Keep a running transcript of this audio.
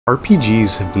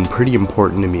RPGs have been pretty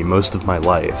important to me most of my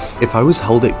life. If I was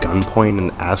held at gunpoint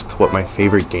and asked what my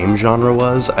favorite game genre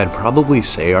was, I'd probably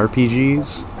say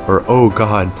RPGs. Or, oh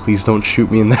god, please don't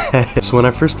shoot me in the head. So when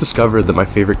I first discovered that my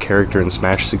favorite character in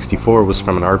Smash 64 was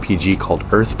from an RPG called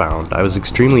Earthbound, I was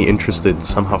extremely interested in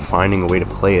somehow finding a way to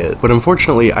play it. But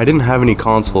unfortunately, I didn't have any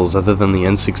consoles other than the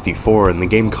N64, and the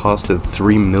game costed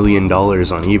 $3 million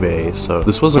on eBay, so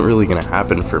this wasn't really gonna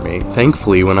happen for me.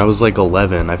 Thankfully, when I was like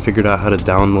 11, I figured out how to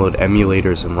download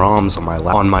emulators and ROMs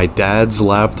on my dad's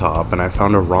laptop, and I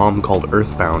found a ROM called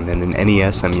Earthbound and an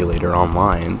NES emulator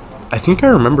online. I think I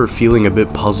remember feeling a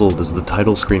bit puzzled as the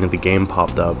title screen of the game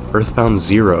popped up. Earthbound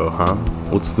Zero, huh?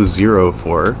 What's the zero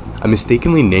for? I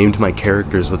mistakenly named my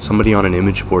characters what somebody on an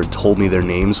image board told me their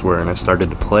names were, and I started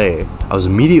to play. I was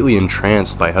immediately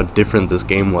entranced by how different this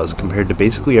game was compared to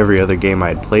basically every other game I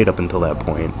had played up until that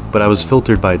point, but I was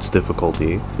filtered by its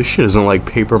difficulty. This shit isn't like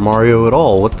Paper Mario at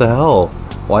all, what the hell?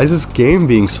 Why is this game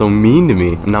being so mean to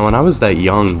me? Now, when I was that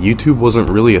young, YouTube wasn't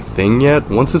really a thing yet.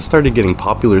 Once it started getting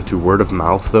popular through word of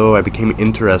mouth though, I became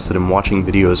interested in watching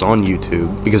videos on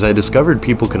YouTube because I discovered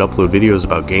people could upload videos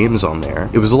about games on there.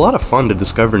 It was a lot of fun to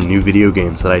discover new video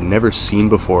games that I'd never seen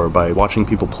before by watching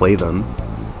people play them.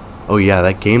 Oh yeah,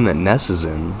 that game that Ness is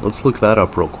in. Let's look that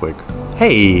up real quick.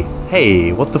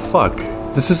 Hey, what the fuck?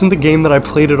 This isn't the game that I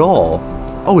played at all.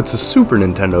 Oh, it's a Super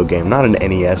Nintendo game, not an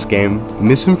NES game.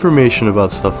 Misinformation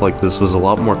about stuff like this was a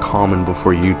lot more common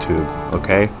before YouTube,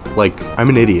 okay? Like, I'm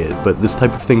an idiot, but this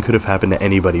type of thing could have happened to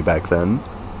anybody back then.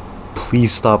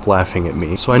 Please stop laughing at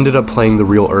me. So I ended up playing the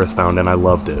real Earthbound and I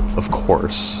loved it, of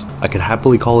course. I could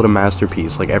happily call it a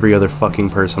masterpiece like every other fucking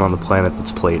person on the planet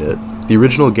that's played it. The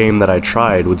original game that I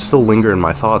tried would still linger in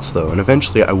my thoughts though, and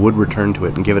eventually I would return to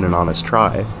it and give it an honest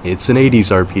try. It's an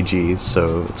 80s RPG,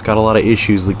 so it's got a lot of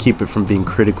issues that keep it from being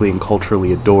critically and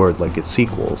culturally adored like its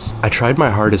sequels. I tried my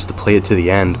hardest to play it to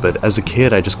the end, but as a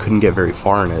kid I just couldn't get very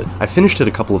far in it. I finished it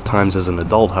a couple of times as an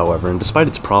adult, however, and despite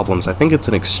its problems, I think it's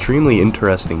an extremely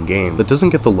interesting game that doesn't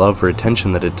get the love or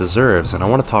attention that it deserves, and I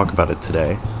want to talk about it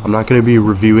today. I'm not going to be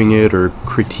reviewing it or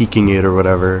critiquing it or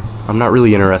whatever. I'm not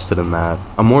really interested in that.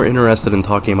 I'm more interested in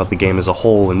talking about the game as a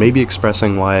whole and maybe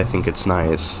expressing why I think it's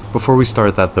nice. Before we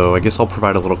start that though, I guess I'll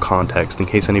provide a little context in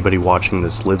case anybody watching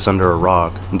this lives under a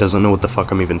rock and doesn't know what the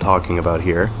fuck I'm even talking about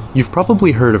here. You've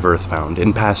probably heard of Earthbound,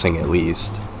 in passing at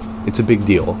least. It's a big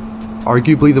deal.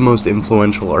 Arguably the most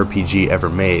influential RPG ever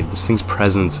made, this thing's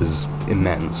presence is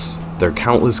immense. There are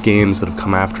countless games that have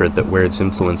come after it that wear its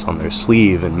influence on their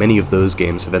sleeve, and many of those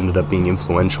games have ended up being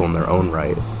influential in their own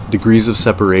right. Degrees of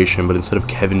separation, but instead of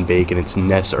Kevin Bacon, it's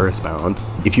Ness Earthbound.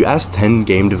 If you ask 10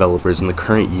 game developers in the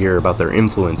current year about their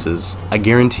influences, I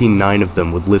guarantee 9 of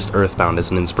them would list Earthbound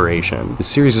as an inspiration. This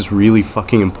series is really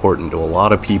fucking important to a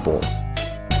lot of people.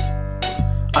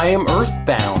 I am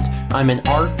Earthbound. I'm an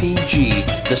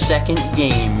RPG, the second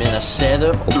game in a set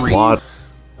of 3.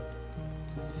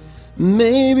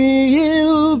 Maybe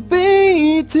it'll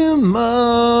be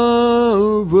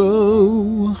tomorrow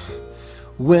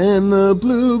when the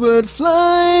bluebird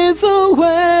flies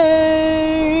away.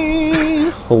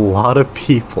 A lot of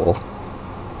people.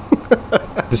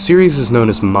 The series is known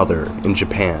as Mother in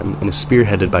Japan and is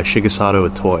spearheaded by Shigesato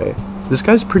Itoi. This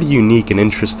guy's pretty unique and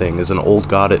interesting as an old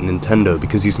god at Nintendo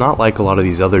because he's not like a lot of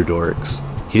these other dorks.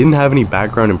 He didn't have any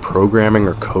background in programming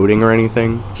or coding or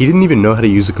anything. He didn't even know how to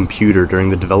use a computer during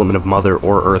the development of Mother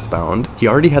or Earthbound. He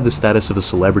already had the status of a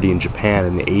celebrity in Japan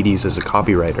in the 80s as a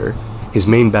copywriter. His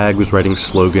main bag was writing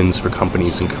slogans for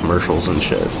companies and commercials and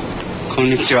shit.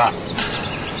 Konnichiwa.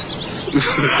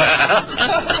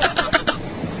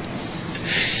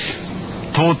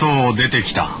 とうとう出て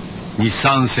きた日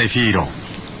産セフィーロ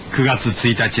9月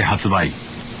1日発売。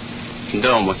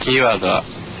どうもキーワードは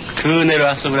クーネル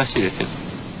遊ぶらしいですよ。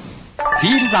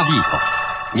Feel the beat.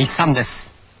 Nissanです。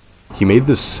 He made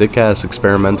this sick-ass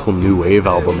experimental new wave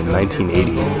album in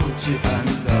 1980.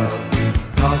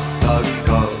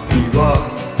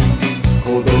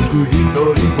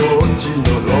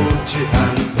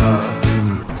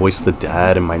 Voiced the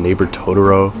dad in My Neighbor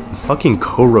Totoro, and fucking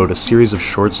co-wrote a series of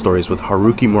short stories with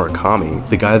Haruki Murakami,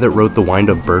 the guy that wrote the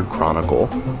Wind-Up Bird Chronicle.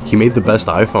 He made the best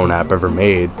iPhone app ever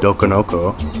made,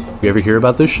 Dokonoko. You ever hear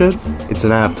about this shit? It's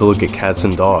an app to look at cats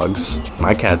and dogs.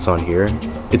 My cat's on here.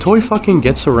 Itoi fucking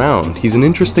gets around. He's an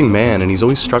interesting man, and he's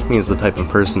always struck me as the type of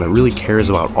person that really cares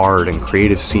about art and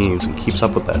creative scenes and keeps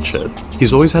up with that shit.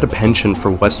 He's always had a penchant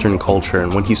for Western culture,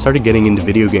 and when he started getting into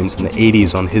video games in the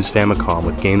 80s on his Famicom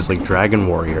with games like Dragon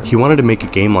Warrior, he wanted to make a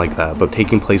game like that, but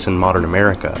taking place in modern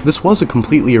America. This was a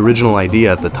completely original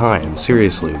idea at the time,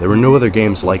 seriously, there were no other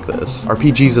games like this.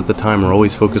 RPGs at the time were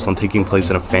always focused on taking place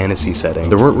in a fantasy setting.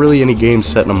 There weren't really really any games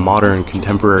set in a modern,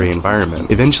 contemporary environment.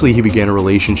 Eventually he began a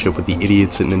relationship with the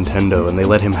idiots at Nintendo, and they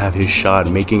let him have his shot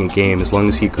at making a game as long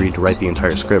as he agreed to write the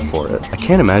entire script for it. I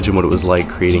can't imagine what it was like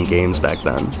creating games back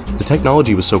then. The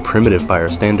technology was so primitive by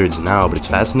our standards now, but it's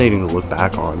fascinating to look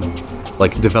back on.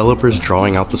 Like, developers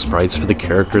drawing out the sprites for the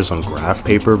characters on graph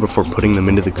paper before putting them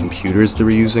into the computers they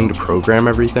were using to program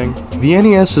everything. The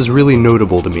NES is really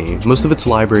notable to me. Most of its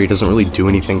library doesn't really do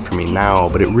anything for me now,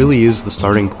 but it really is the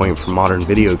starting point for modern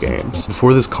video games.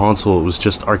 Before this console, it was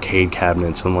just arcade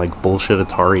cabinets and like bullshit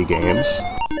Atari games.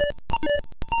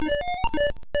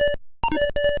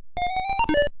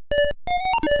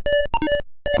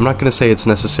 I'm not gonna say it's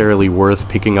necessarily worth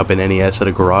picking up an NES at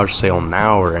a garage sale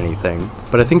now or anything,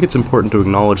 but I think it's important to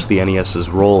acknowledge the NES's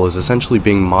role as essentially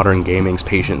being modern gaming's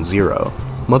patient zero.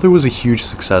 Mother was a huge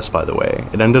success, by the way.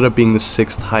 It ended up being the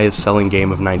 6th highest selling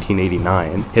game of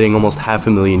 1989, hitting almost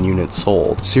 500,000 units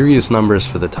sold. Serious numbers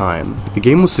for the time. The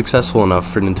game was successful enough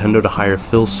for Nintendo to hire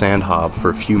Phil Sandhop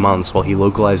for a few months while he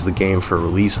localized the game for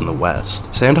release in the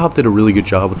West. Sandhop did a really good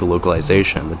job with the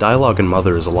localization. The dialogue in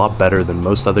Mother is a lot better than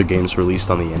most other games released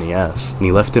on the NES, and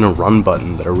he left in a run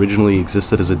button that originally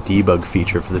existed as a debug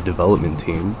feature for the development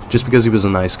team, just because he was a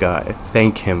nice guy.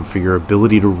 Thank him for your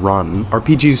ability to run.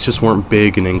 RPGs just weren't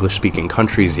big in English-speaking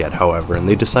countries yet, however, and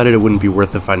they decided it wouldn't be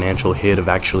worth the financial hit of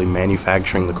actually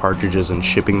manufacturing the cartridges and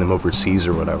shipping them overseas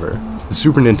or whatever. The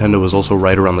Super Nintendo was also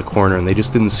right around the corner, and they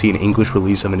just didn't see an English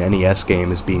release of an NES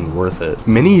game as being worth it.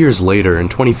 Many years later, in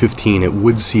 2015, it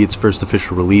would see its first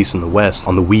official release in the West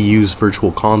on the Wii U's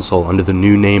Virtual Console under the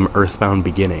new name Earthbound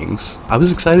Beginnings. I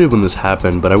was excited when this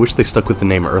happened, but I wish they stuck with the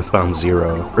name Earthbound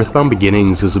Zero. Earthbound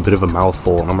Beginnings is a bit of a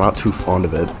mouthful, and I'm not too fond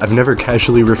of it. I've never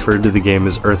casually referred to the game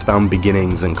as Earthbound Beginnings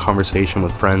in conversation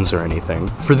with friends or anything.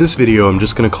 For this video, I'm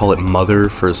just gonna call it Mother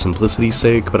for simplicity's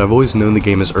sake, but I've always known the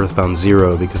game as Earthbound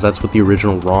Zero because that's what the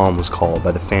original ROM was called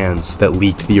by the fans that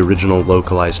leaked the original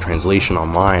localized translation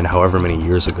online however many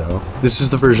years ago. This is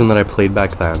the version that I played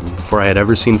back then, before I had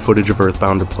ever seen footage of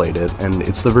Earthbound or played it, and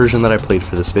it's the version that I played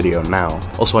for this video now.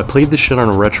 Also, I played this shit on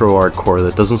a RetroArch core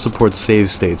that doesn't support save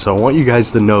state, so I want you guys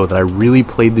to know that I really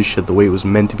played this shit the way it was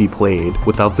meant to be played,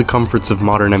 without the comforts of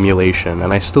modern emulation,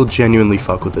 and I still genuinely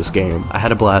fuck with this game. I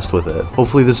had a blast with it.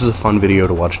 Hopefully this is a fun video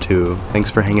to watch too. Thanks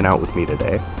for hanging out with me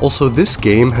today. Also, this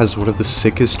game has one of the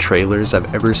sickest trailers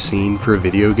I've ever seen for a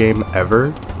video game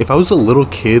ever. If I was a little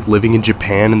kid living in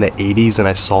Japan in the 80s and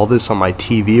I saw this on my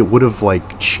TV, it would have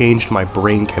like changed my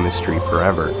brain chemistry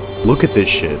forever. Look at this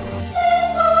shit.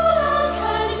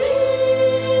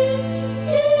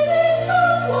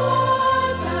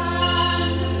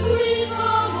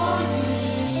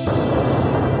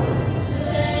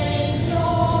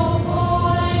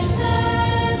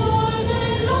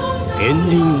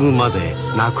 Ending まで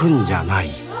泣くんじゃな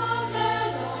い。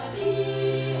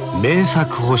名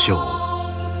作保証。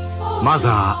マ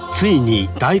ザーついに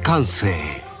大完成。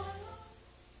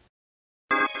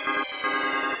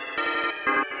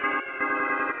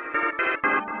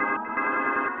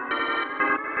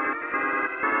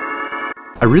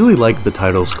I really like the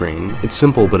title screen. It's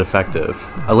simple but effective.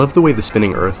 I love the way the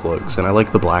spinning earth looks, and I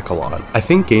like the black a lot. I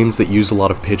think games that use a lot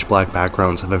of pitch black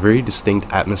backgrounds have a very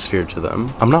distinct atmosphere to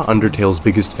them. I'm not Undertale's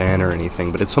biggest fan or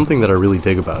anything, but it's something that I really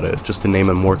dig about it, just to name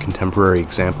a more contemporary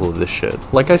example of this shit.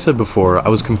 Like I said before, I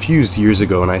was confused years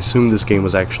ago and I assumed this game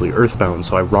was actually Earthbound,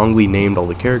 so I wrongly named all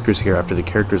the characters here after the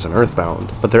characters in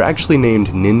Earthbound. But they're actually named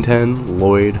Ninten,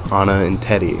 Lloyd, Anna, and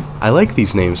Teddy. I like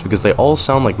these names because they all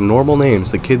sound like normal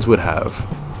names that kids would have.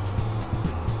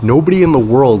 Nobody in the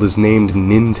world is named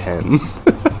Ninten.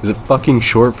 Is it fucking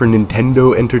short for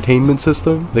Nintendo Entertainment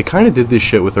System? They kinda did this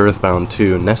shit with Earthbound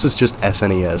too. NES is just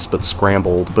SNES, but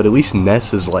scrambled, but at least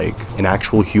NES is like an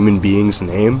actual human being's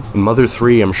name. In Mother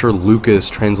 3, I'm sure Lucas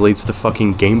translates to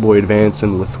fucking Game Boy Advance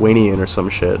in Lithuanian or some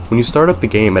shit. When you start up the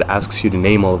game, it asks you to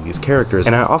name all of these characters,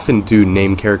 and I often do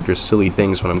name characters silly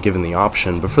things when I'm given the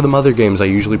option, but for the Mother games, I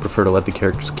usually prefer to let the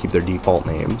characters keep their default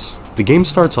names. The game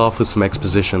starts off with some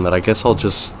exposition that I guess I'll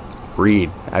just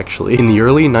read, actually. In the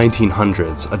early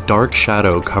 1900s, a dark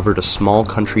shadow covered a small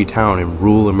country town in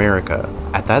rural America.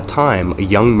 At that time, a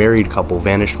young married couple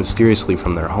vanished mysteriously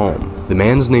from their home. The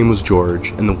man's name was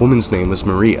George, and the woman's name was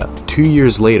Maria. 2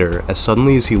 years later, as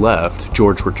suddenly as he left,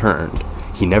 George returned.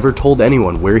 He never told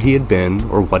anyone where he had been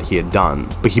or what he had done,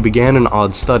 but he began an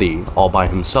odd study all by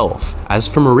himself. As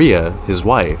for Maria, his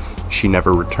wife, she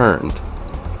never returned.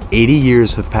 80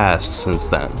 years have passed since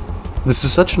then. This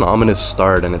is such an ominous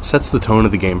start, and it sets the tone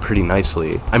of the game pretty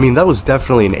nicely. I mean, that was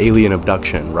definitely an alien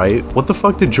abduction, right? What the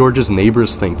fuck did George's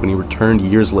neighbors think when he returned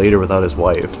years later without his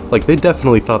wife? Like, they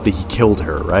definitely thought that he killed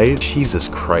her, right? Jesus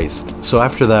Christ. So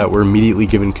after that, we're immediately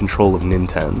given control of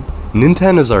Ninten.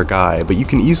 Ninten is our guy, but you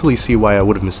can easily see why I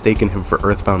would have mistaken him for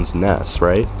Earthbound's Ness,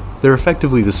 right? They're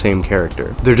effectively the same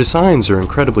character. Their designs are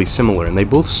incredibly similar, and they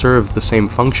both serve the same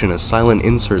function as silent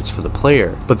inserts for the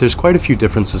player, but there's quite a few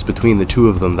differences between the two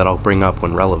of them that I'll bring up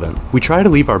when relevant. We try to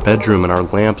leave our bedroom and our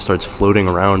lamp starts floating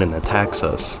around and attacks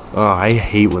us. Oh, I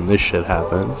hate when this shit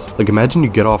happens. Like, imagine you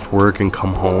get off work and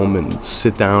come home and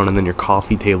sit down and then your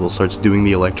coffee table starts doing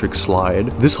the electric slide.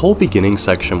 This whole beginning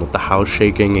section with the house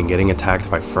shaking and getting attacked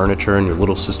by furniture and your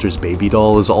little sister's baby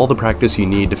doll is all the practice you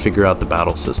need to figure out the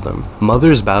battle system.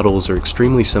 Mother's battles are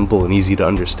extremely simple and easy to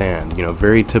understand, you know,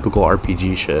 very typical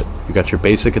RPG shit. You got your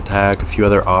basic attack, a few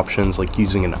other options like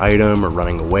using an item or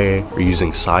running away, or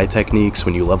using psi techniques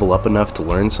when you level up enough to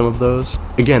learn some of those.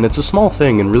 Again, it's a small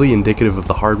thing and really indicative of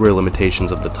the hardware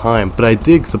limitations of the time, but I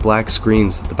dig the black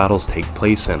screens that the battles take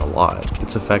place in a lot.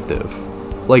 It's effective.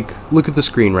 Like, look at the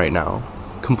screen right now.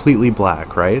 Completely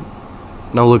black, right?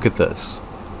 Now look at this.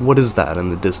 What is that in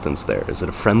the distance there? Is it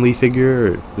a friendly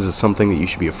figure, or is it something that you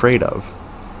should be afraid of?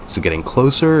 Is it getting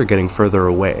closer or getting further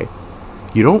away?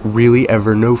 You don't really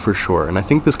ever know for sure, and I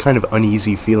think this kind of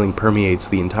uneasy feeling permeates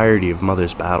the entirety of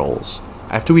Mother's battles.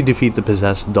 After we defeat the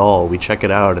possessed doll, we check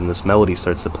it out and this melody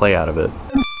starts to play out of it.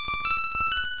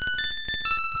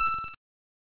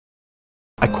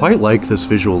 I quite like this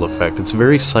visual effect, it's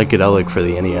very psychedelic for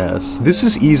the NES. This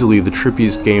is easily the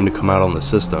trippiest game to come out on the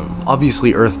system.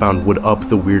 Obviously Earthbound would up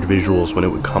the weird visuals when it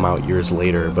would come out years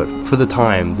later, but for the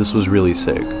time, this was really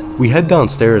sick. We head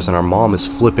downstairs and our mom is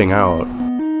flipping out.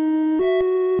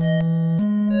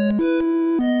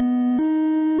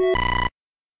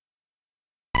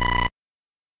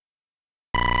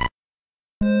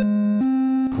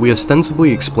 We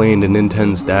ostensibly explain to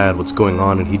Ninten's dad what's going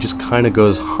on and he just kinda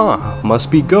goes, huh,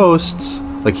 must be ghosts.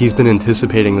 Like he's been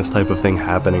anticipating this type of thing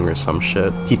happening or some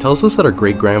shit. He tells us that our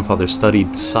great-grandfather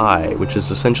studied psi, which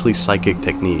is essentially psychic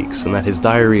techniques, and that his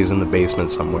diary is in the basement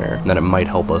somewhere, and that it might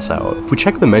help us out. If we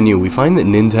check the menu, we find that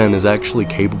Ninten is actually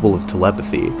capable of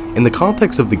telepathy. In the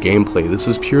context of the gameplay, this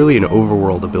is purely an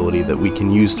overworld ability that we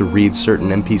can use to read certain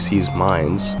NPCs'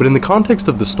 minds. But in the context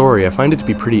of the story, I find it to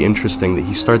be pretty interesting that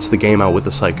he starts the game out with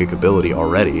a psychic ability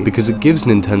already, because it gives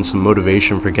Ninten some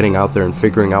motivation for getting out there and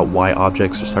figuring out why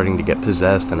objects are starting to get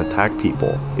possessed and attack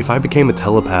people. If I became a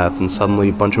telepath and suddenly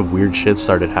a bunch of weird shit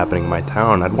started happening in my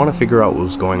town, I'd want to figure out what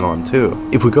was going on too.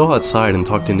 If we go outside and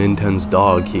talk to Ninten's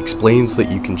dog, he explains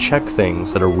that you can check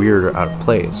things that are weird or out of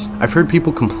place. I've heard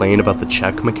people complain about the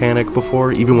check mechanic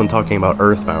before, even when talking about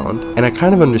Earthbound, and I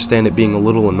kind of understand it being a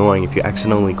little annoying if you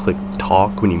accidentally click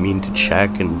talk when you mean to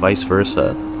check and vice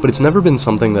versa. But it's never been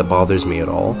something that bothers me at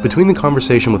all. Between the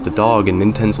conversation with the dog and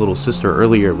Ninten's little sister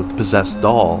earlier with the possessed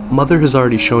doll, Mother has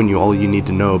already shown you all you need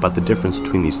to know about the difference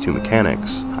between these two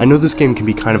mechanics. I know this game can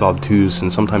be kind of obtuse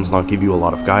and sometimes not give you a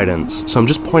lot of guidance, so I'm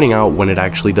just pointing out when it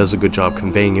actually does a good job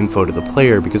conveying info to the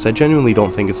player because I genuinely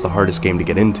don't think it's the hardest game to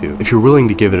get into, if you're willing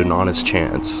to give it an honest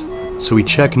chance. So we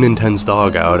check Ninten's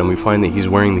dog out and we find that he's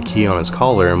wearing the key on his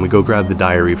collar and we go grab the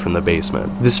diary from the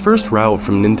basement. This first route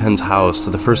from Ninten's house to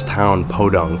the first town,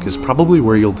 Podunk, is probably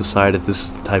where you'll decide if this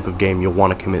is the type of game you'll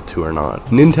want to commit to or not.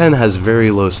 Ninten has very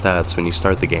low stats when you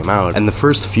start the game out, and the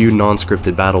first few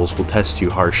non-scripted battles will test you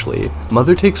harshly.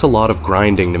 Mother takes a lot of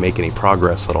grinding to make any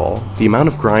progress at all. The amount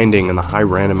of grinding and the high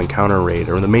random encounter rate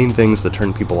are the main things that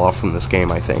turn people off from this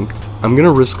game, I think. I'm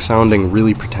gonna risk sounding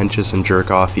really pretentious and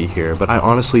jerk-offy here, but I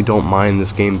honestly don't mind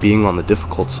this game being on the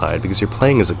difficult side because you're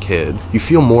playing as a kid. You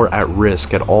feel more at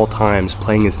risk at all times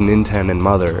playing as Ninten and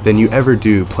Mother than you ever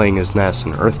do playing as Ness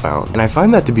and Earthbound, and I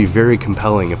find that to be very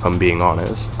compelling if I'm being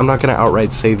honest. I'm not gonna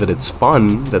outright say that it's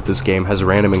fun that this game has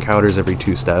random encounters every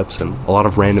 2 steps and a lot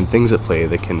of random things at play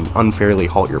that can unfairly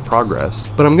halt your progress,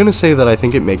 but I'm gonna say that I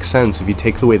think it makes sense if you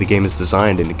take the way the game is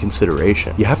designed into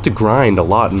consideration. You have to grind a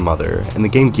lot in Mother, and the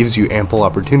game gives you ample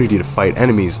opportunity to fight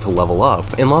enemies to level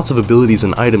up, and lots of abilities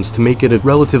and items to make it a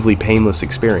relatively painless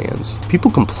experience.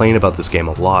 People complain about this game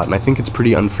a lot, and I think it's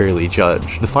pretty unfairly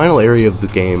judged. The final area of the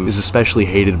game is especially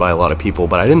hated by a lot of people,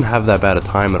 but I didn't have that bad a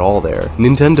time at all there.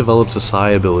 Ninten develops a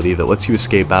psi ability that lets you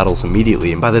escape battles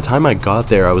immediately, and by the time I got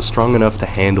there, I was strong enough to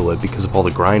handle it because of all the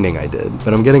grinding I did.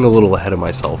 But I'm getting a little ahead of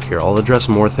myself here. I'll address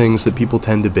more things that people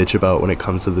tend to bitch about when it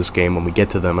comes to this game when we get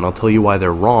to them, and I'll tell you why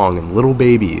they're wrong and little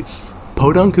babies.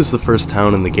 Podunk is the first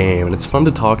town in the game, and it's fun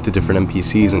to talk to different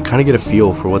NPCs and kinda get a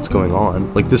feel for what's going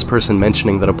on. Like this person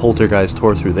mentioning that a poltergeist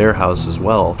tore through their house as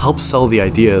well helps sell the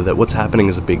idea that what's happening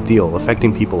is a big deal,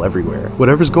 affecting people everywhere.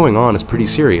 Whatever's going on is pretty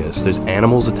serious. There's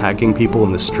animals attacking people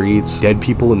in the streets, dead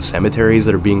people in cemeteries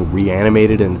that are being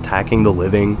reanimated and attacking the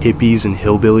living, hippies and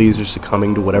hillbillies are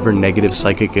succumbing to whatever negative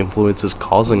psychic influence is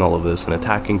causing all of this and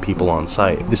attacking people on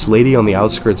sight. This lady on the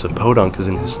outskirts of Podunk is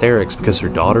in hysterics because her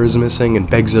daughter is missing and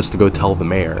begs us to go tell the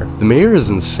mayor. The mayor is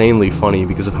insanely funny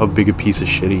because of how big a piece of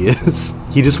shit he is.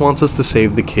 He just wants us to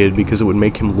save the kid because it would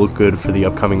make him look good for the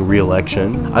upcoming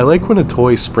re-election. I like when a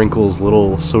toy sprinkles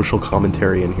little social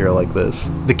commentary in here like this.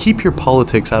 The keep your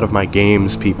politics out of my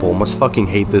games people must fucking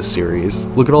hate this series.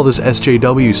 Look at all this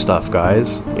SJW stuff,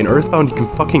 guys. In Earthbound you can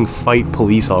fucking fight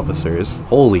police officers.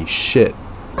 Holy shit.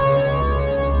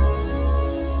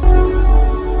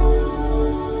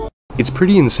 It's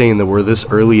pretty insane that we're this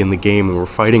early in the game and we're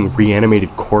fighting reanimated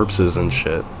corpses and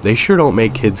shit. They sure don't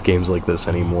make kids games like this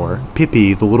anymore.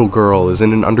 Pippi, the little girl, is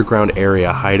in an underground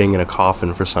area hiding in a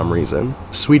coffin for some reason.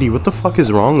 Sweetie, what the fuck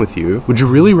is wrong with you? Would you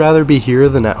really rather be here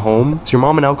than at home? Is your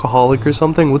mom an alcoholic or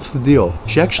something? What's the deal?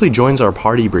 She actually joins our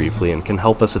party briefly and can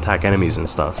help us attack enemies and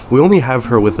stuff. We only have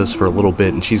her with us for a little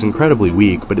bit and she's incredibly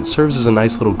weak, but it serves as a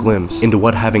nice little glimpse into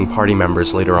what having party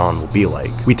members later on will be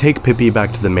like. We take Pippi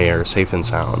back to the mayor, safe and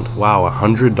sound. Wow,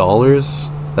 $100?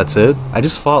 That's it? I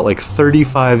just fought like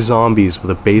 35 zombies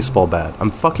with a baseball bat. I'm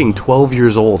fucking 12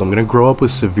 years old. I'm gonna grow up with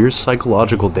severe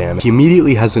psychological damage. He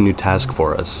immediately has a new task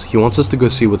for us. He wants us to go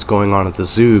see what's going on at the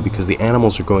zoo because the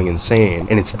animals are going insane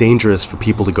and it's dangerous for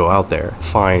people to go out there.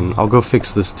 Fine, I'll go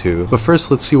fix this too. But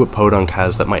first, let's see what Podunk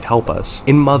has that might help us.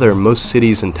 In Mother, most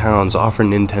cities and towns offer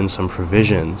Nintendo some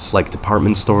provisions, like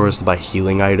department stores to buy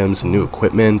healing items and new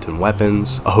equipment and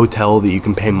weapons, a hotel that you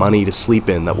can pay money to sleep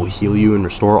in that will heal you and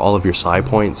restore all of your psi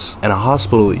points, and a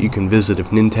hospital that you can visit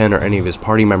if Nintendo or any of his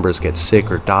party members get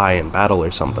sick or die in battle or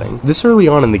something. This early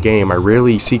on in the game, I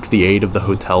rarely seek the aid of the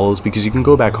hotels because you can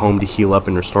go back home to heal up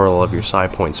and restore all of your psi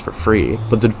points for free,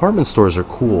 but the department stores are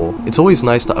cool. It's always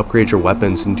nice to upgrade your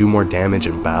weapons and do more damage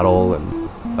in battle, and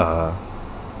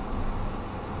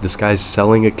this guy's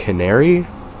selling a canary?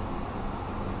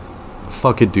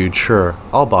 Fuck it, dude, sure,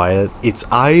 I'll buy it. Its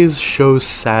eyes show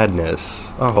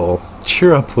sadness. Oh,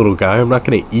 cheer up, little guy, I'm not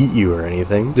gonna eat you or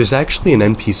anything. There's actually an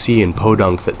NPC in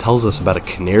Podunk that tells us about a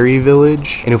canary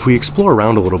village, and if we explore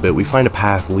around a little bit, we find a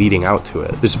path leading out to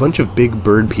it. There's a bunch of big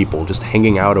bird people just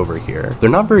hanging out over here.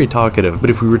 They're not very talkative, but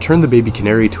if we return the baby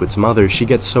canary to its mother, she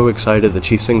gets so excited that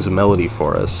she sings a melody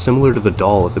for us, similar to the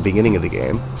doll at the beginning of the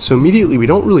game. So immediately, we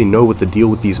don't really know what the deal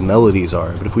with these melodies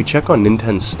are, but if we check on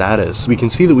Nintendo's status, we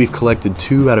can see that we've collected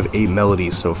 2 out of 8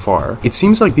 melodies so far. It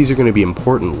seems like these are going to be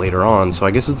important later on, so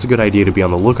I guess it's a good idea to be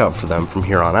on the lookout for them from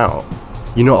here on out.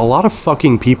 You know, a lot of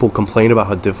fucking people complain about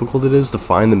how difficult it is to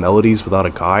find the melodies without a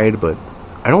guide, but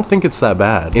I don't think it's that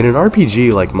bad. In an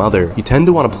RPG like Mother, you tend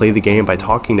to want to play the game by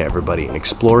talking to everybody and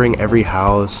exploring every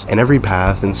house and every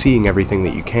path and seeing everything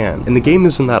that you can. And the game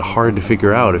isn't that hard to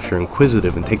figure out if you're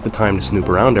inquisitive and take the time to snoop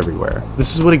around everywhere.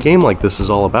 This is what a game like this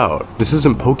is all about. This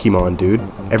isn't Pokemon, dude.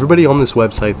 Everybody on this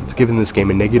website that's given this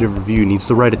game a negative review needs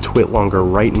to write a twit longer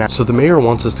right now. So the mayor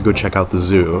wants us to go check out the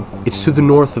zoo. It's to the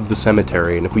north of the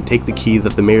cemetery, and if we take the key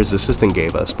that the mayor's assistant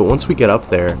gave us, but once we get up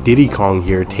there, Diddy Kong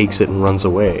here takes it and runs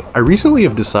away. I recently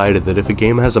have decided that if a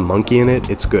game has a monkey in it,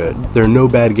 it's good. There are no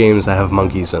bad games that have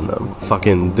monkeys in them.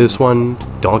 Fucking this one,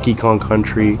 Donkey Kong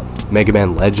Country, Mega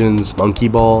Man Legends, Monkey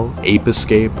Ball, Ape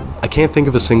Escape. I can't think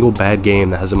of a single bad game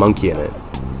that has a monkey in it.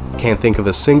 Can't think of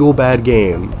a single bad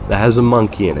game that has a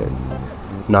monkey in it.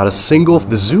 Not a single.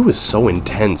 The zoo is so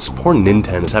intense. Poor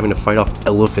Nintendo is having to fight off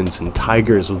elephants and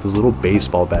tigers with his little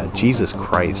baseball bat. Jesus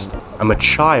Christ. I'm a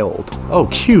child. Oh,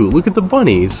 cute. Look at the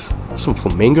bunnies. Some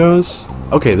flamingos.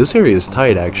 Okay, this area is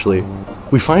tight, actually.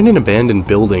 We find an abandoned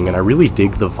building, and I really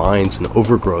dig the vines and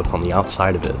overgrowth on the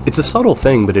outside of it. It's a subtle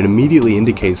thing, but it immediately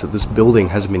indicates that this building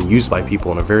hasn't been used by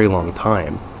people in a very long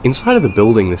time. Inside of the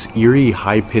building, this eerie,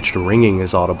 high-pitched ringing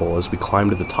is audible as we climb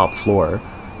to the top floor.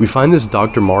 We find this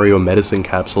Dr. Mario medicine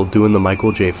capsule doing the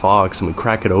Michael J. Fox, and we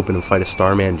crack it open and fight a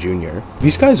Starman Jr.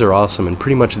 These guys are awesome and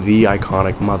pretty much the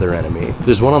iconic Mother enemy.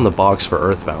 There's one on the box for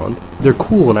Earthbound. They're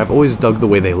cool, and I've always dug the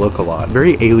way they look a lot.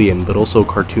 Very alien, but also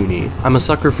cartoony. I'm a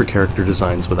sucker for character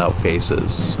designs without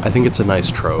faces. I think it's a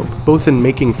nice trope, both in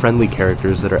making friendly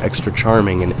characters that are extra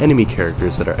charming and enemy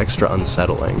characters that are extra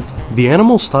unsettling. The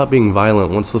animals stop being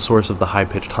violent once the source of the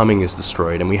high-pitched humming is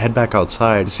destroyed, and we head back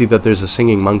outside to see that there's a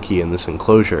singing monkey in this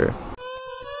enclosure.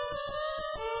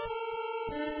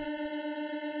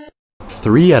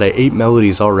 3 out of 8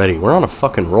 melodies already. We're on a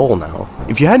fucking roll now.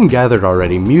 If you hadn't gathered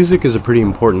already, music is a pretty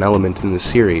important element in this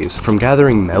series, from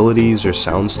gathering melodies or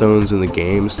soundstones in the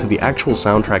games to the actual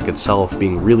soundtrack itself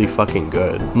being really fucking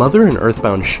good. Mother and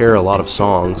Earthbound share a lot of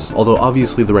songs, although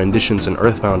obviously the renditions in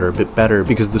Earthbound are a bit better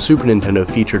because the Super Nintendo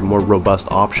featured more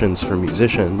robust options for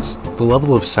musicians. The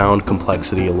level of sound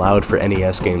complexity allowed for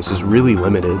NES games is really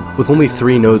limited, with only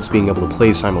 3 notes being able to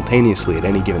play simultaneously at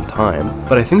any given time,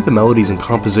 but I think the melodies and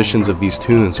compositions of these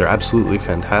tunes are absolutely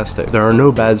fantastic. There are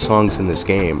no bad songs in this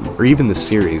game, or even this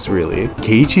series really.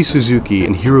 Keiichi Suzuki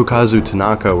and Hirokazu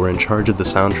Tanaka were in charge of the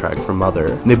soundtrack for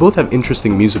Mother, and they both have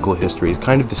interesting musical histories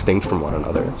kind of distinct from one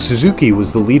another. Suzuki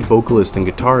was the lead vocalist and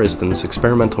guitarist in this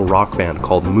experimental rock band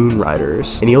called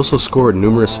Moonriders, and he also scored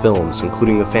numerous films,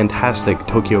 including the fantastic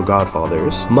Tokyo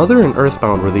Godfathers. Mother and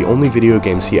Earthbound were the only video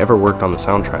games he ever worked on the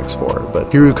soundtracks for, but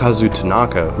Hirokazu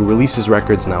Tanaka, who releases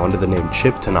records now under the name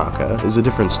Chip Tanaka, is a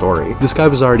different story. This guy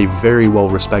was already very well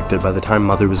respected by the time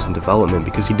Mother was in development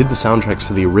because he did the soundtracks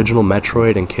for the original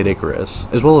Metroid and Kid Icarus,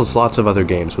 as well as lots of other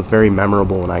games with very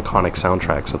memorable and iconic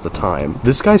soundtracks at the time.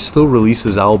 This guy still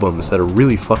releases albums that are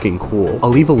really fucking cool. I'll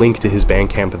leave a link to his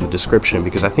Bandcamp in the description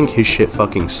because I think his shit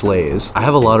fucking slays. I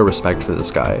have a lot of respect for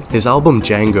this guy. His album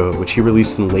Django, which he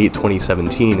released in late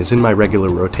 2017, is in my regular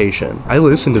rotation. I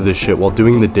listen to this shit while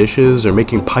doing the dishes or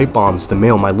making pipe bombs to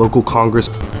mail my local Congress.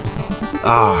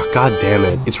 Ah, god damn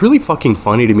it. It's really fucking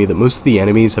funny to me that most of the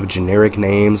enemies have generic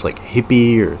names like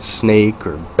Hippie or Snake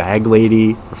or Bag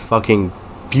Lady or fucking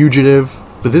Fugitive,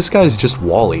 but this guy's just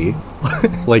Wally.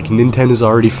 Like, Nintendo is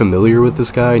already familiar with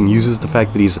this guy and uses the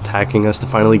fact that he's attacking us to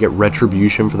finally get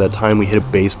retribution for that time we hit a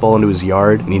baseball into his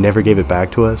yard and he never gave it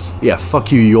back to us. Yeah,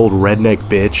 fuck you, you old redneck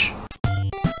bitch.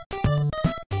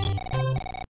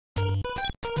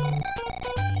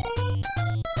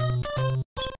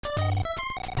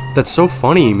 That's so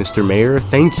funny, Mr. Mayor.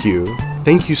 Thank you.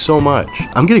 Thank you so much.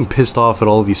 I'm getting pissed off at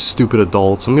all these stupid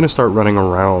adults. I'm gonna start running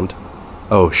around.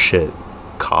 Oh shit.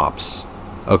 Cops.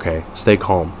 Okay, stay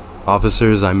calm.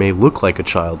 Officers, I may look like a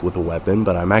child with a weapon,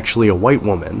 but I'm actually a white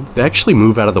woman. They actually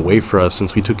move out of the way for us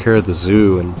since we took care of the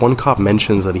zoo, and one cop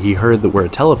mentions that he heard that we're a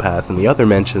telepath, and the other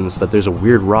mentions that there's a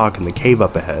weird rock in the cave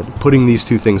up ahead. Putting these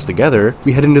two things together,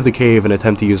 we head into the cave and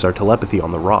attempt to use our telepathy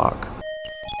on the rock.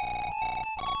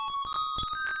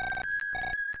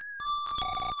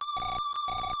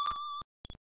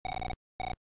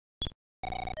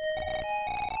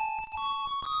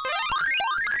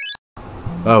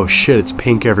 Oh shit, it's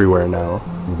pink everywhere now.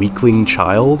 Weakling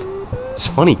child? There's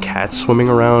funny cats swimming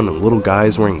around and little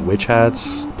guys wearing witch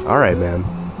hats. Alright man,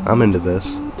 I'm into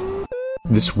this.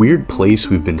 This weird place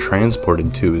we've been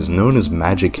transported to is known as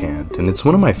Magicant, and it's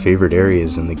one of my favorite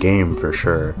areas in the game for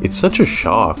sure. It's such a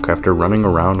shock after running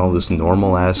around all this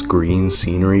normal ass green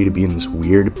scenery to be in this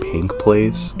weird pink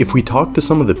place. If we talk to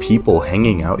some of the people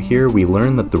hanging out here, we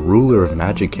learn that the ruler of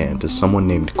Magicant is someone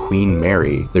named Queen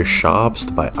Mary. There's shops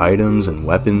to buy items and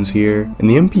weapons here, and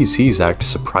the NPCs act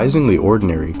surprisingly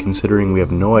ordinary considering we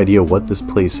have no idea what this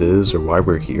place is or why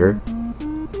we're here.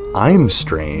 I'm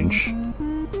strange.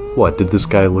 What, did this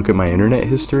guy look at my internet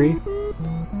history?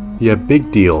 Yeah,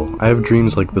 big deal. I have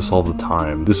dreams like this all the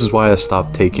time. This is why I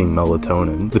stopped taking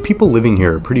melatonin. The people living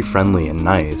here are pretty friendly and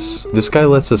nice. This guy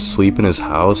lets us sleep in his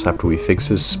house after we fix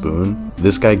his spoon.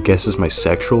 This guy guesses my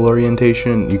sexual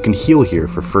orientation. You can heal here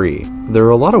for free. There are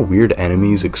a lot of weird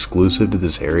enemies exclusive to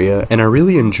this area, and I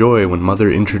really enjoy when Mother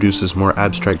introduces more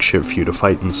abstract shit for you to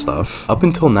fight and stuff. Up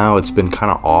until now it's been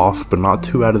kinda off, but not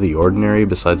too out of the ordinary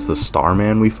besides the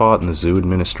Starman we fought in the zoo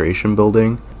administration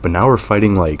building. But now we're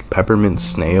fighting like peppermint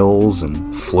snails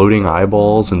and floating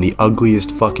eyeballs and the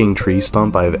ugliest fucking tree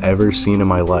stump I've ever seen in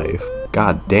my life.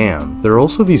 God damn. There are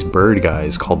also these bird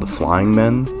guys called the Flying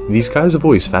Men. These guys have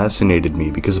always fascinated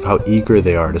me because of how eager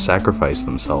they are to sacrifice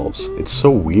themselves. It's so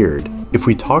weird. If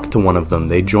we talk to one of them,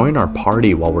 they join our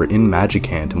party while we're in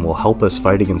Magicant and will help us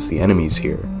fight against the enemies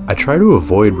here. I try to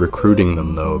avoid recruiting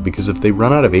them though, because if they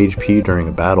run out of HP during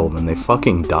a battle, then they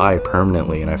fucking die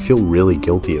permanently and I feel really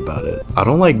guilty about it. I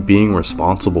don't like being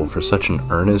responsible for such an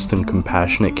earnest and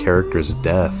compassionate character's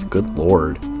death, good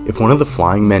lord. If one of the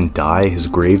Flying Men die, his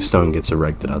gravestone gets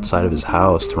erected outside of his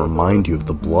house to remind you of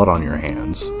the blood on your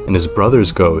hands. And his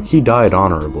brothers go, he died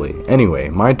honorably. Anyway,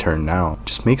 my turn now.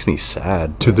 Just makes me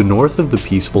sad. To the north of the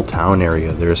peaceful town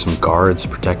area, there are some guards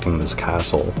protecting this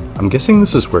castle. I'm guessing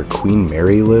this is where Queen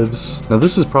Mary lives. Now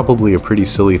this is probably a pretty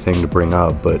silly thing to bring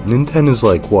up, but Nintendo is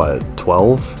like, what,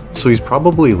 12? So he's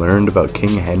probably learned about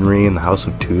King Henry and the House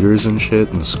of Tudors and shit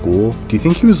in school. Do you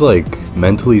think he was like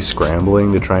mentally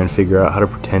scrambling to try and figure out how to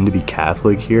pretend to be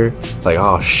Catholic here? Like,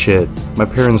 oh shit, my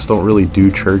parents don't really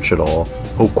do church at all.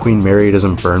 Hope Queen Mary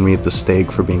doesn't burn me at the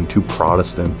stake for being too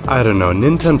Protestant. I don't know,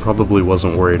 Nintendo probably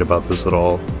wasn't worried about this at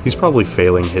all. He's probably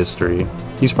failing history.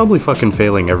 He's probably fucking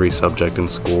failing every subject in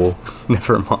school.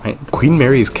 Never mind. Queen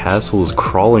Mary's castle is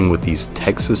crawling with these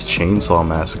Texas Chainsaw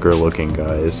Massacre looking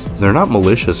guys. They're not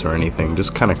malicious or anything,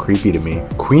 just kinda creepy to me.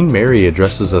 Queen Mary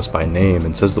addresses us by name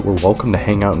and says that we're welcome to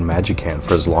hang out in Magicant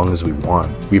for as long as we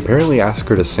want. We apparently ask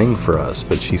her to sing for us,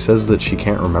 but she says that she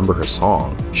can't remember her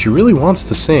song. She really wants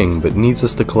to sing, but needs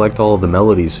us to collect all of the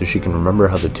melodies so she can remember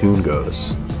how the tune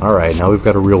goes. Alright, now we've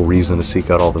got a real reason to seek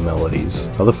out all the melodies.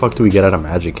 How the fuck do we get out of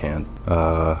Magicant?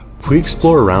 If we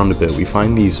explore around a bit, we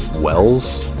find these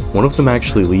wells. One of them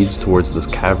actually leads towards this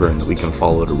cavern that we can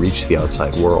follow to reach the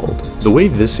outside world. The way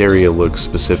this area looks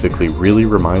specifically really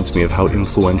reminds me of how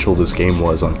influential this game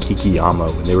was on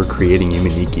Kikiyama when they were creating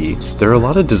Yumeniki. There are a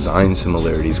lot of design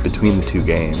similarities between the two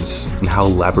games, and how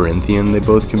labyrinthian they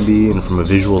both can be, and from a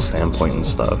visual standpoint and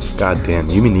stuff. God damn,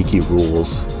 Yumeniki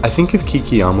rules. I think if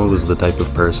Kikiyama was the type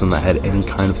of person that had any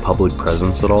kind of public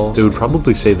presence at all, they would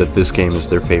probably say that this game is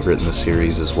their favorite in the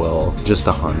series as well. Just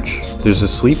a hunch. There's a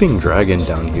sleeping dragon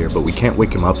down here, but we can't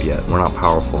wake him up yet, we're not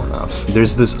powerful enough.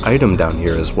 There's this item down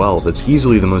here as well that's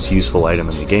easily the most useful item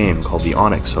in the game, called the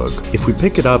Onyx Hook. If we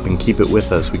pick it up and keep it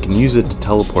with us, we can use it to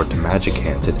teleport to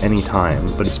Magicant at any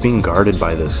time, but it's being guarded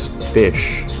by this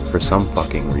fish for some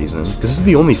fucking reason. This is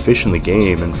the only fish in the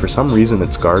game, and for some reason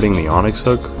it's guarding the Onyx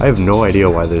Hook. I have no idea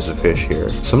why there's a fish here.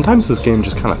 Sometimes this game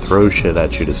just kind of throws shit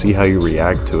at you to see how you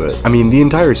react to it. I mean, the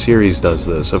entire series does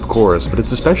this, of course, but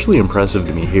it's especially impressive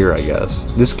to me here, I guess.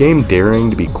 This game daring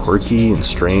to be quirky and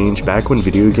strange back when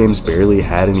video games barely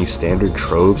had any standard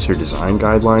tropes or design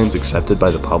guidelines accepted by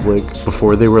the public,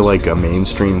 before they were like a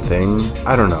mainstream thing.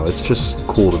 I don't know, it's just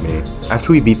cool to me.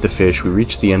 After we beat the fish, we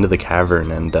reach the end of the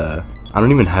cavern, and I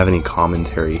don't even have any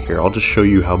commentary here. I'll just show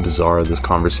you how bizarre this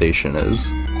conversation is.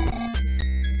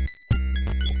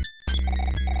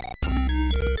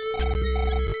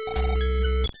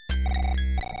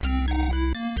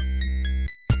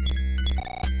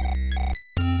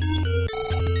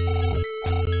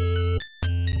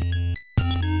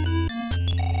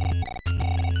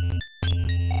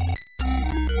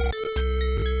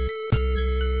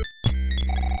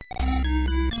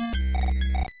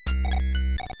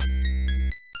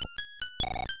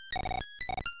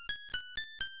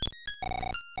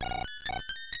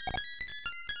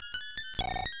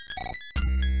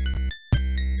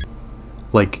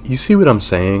 Like, you see what I'm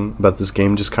saying about this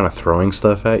game just kind of throwing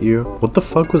stuff at you? What the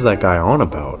fuck was that guy on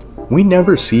about? We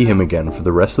never see him again for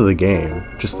the rest of the game.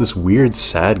 Just this weird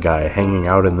sad guy hanging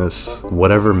out in this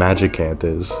whatever Magicant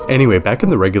is. Anyway, back in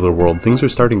the regular world, things are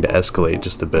starting to escalate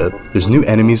just a bit. There's new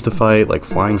enemies to fight, like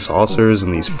flying saucers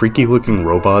and these freaky looking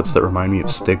robots that remind me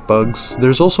of stick bugs.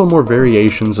 There's also more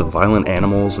variations of violent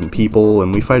animals and people,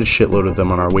 and we fight a shitload of them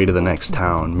on our way to the next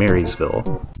town,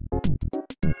 Marysville.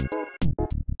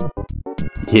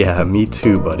 Yeah, me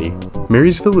too, buddy.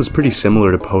 Marysville is pretty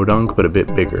similar to Podunk, but a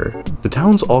bit bigger. The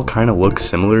towns all kinda look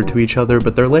similar to each other,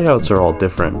 but their layouts are all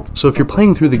different. So if you're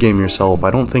playing through the game yourself, I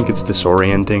don't think it's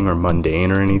disorienting or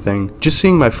mundane or anything. Just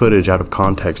seeing my footage out of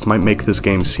context might make this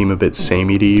game seem a bit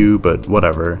samey to you, but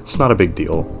whatever, it's not a big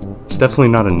deal. It's definitely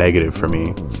not a negative for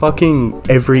me. Fucking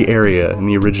every area in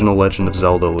the original Legend of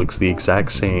Zelda looks the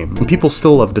exact same, and people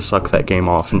still love to suck that game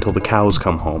off until the cows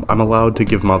come home. I'm allowed to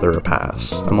give Mother a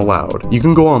pass. I'm allowed. You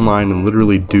can go online and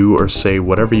literally do or say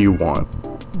whatever you want.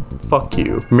 Fuck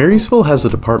you. Marysville has a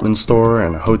department store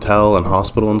and a hotel and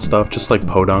hospital and stuff just like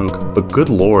Podunk, but good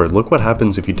lord, look what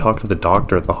happens if you talk to the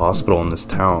doctor at the hospital in this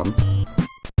town.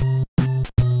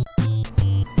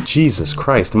 Jesus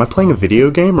Christ, am I playing a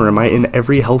video game or am I in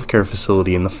every healthcare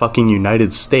facility in the fucking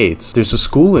United States? There's a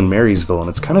school in Marysville and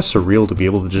it's kind of surreal to be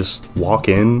able to just walk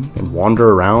in and wander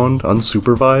around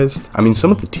unsupervised. I mean,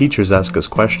 some of the teachers ask us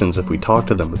questions if we talk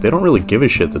to them, but they don't really give a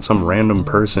shit that some random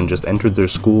person just entered their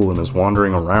school and is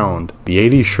wandering around. The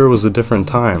 80s sure was a different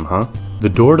time, huh? The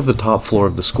door to the top floor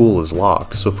of the school is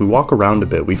locked, so if we walk around a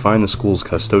bit, we find the school's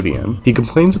custodian. He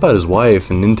complains about his wife,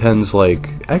 and Ninten's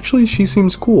like, actually she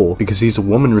seems cool, because he's a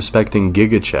woman-respecting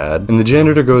Giga Chad. And the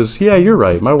janitor goes, yeah, you're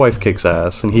right, my wife kicks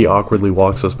ass, and he awkwardly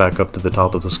walks us back up to the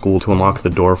top of the school to unlock the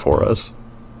door for us.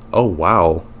 Oh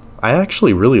wow. I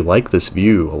actually really like this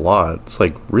view a lot. It's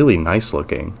like really nice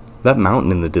looking. That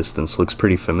mountain in the distance looks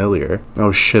pretty familiar.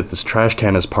 Oh shit, this trash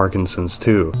can has Parkinson's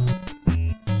too.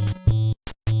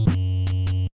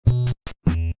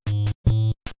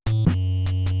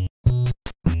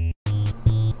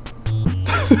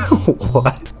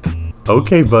 What?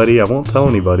 Okay, buddy, I won't tell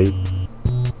anybody.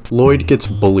 Lloyd gets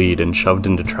bullied and shoved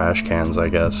into trash cans, I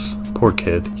guess. Poor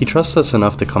kid. He trusts us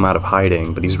enough to come out of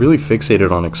hiding, but he's really fixated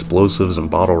on explosives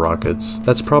and bottle rockets.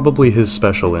 That's probably his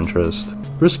special interest.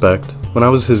 Respect. When I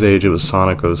was his age, it was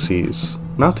Sonic OCs.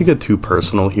 Not to get too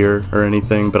personal here or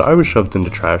anything, but I was shoved into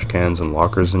trash cans and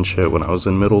lockers and shit when I was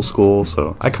in middle school,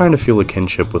 so I kind of feel a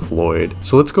kinship with Lloyd.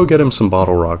 So let's go get him some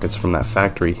bottle rockets from that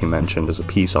factory he mentioned as a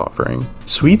peace offering.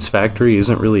 Sweet's factory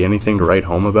isn't really anything to write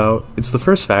home about. It's the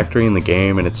first factory in the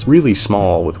game and it's really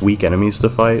small with weak enemies to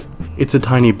fight. It's a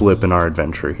tiny blip in our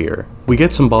adventure here. We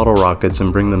get some bottle rockets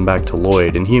and bring them back to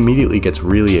Lloyd, and he immediately gets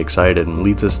really excited and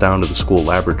leads us down to the school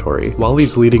laboratory. While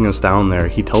he's leading us down there,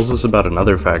 he tells us about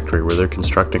another factory where they're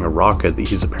constructing a rocket that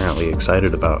he's apparently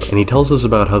excited about, and he tells us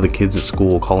about how the kids at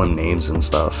school call him names and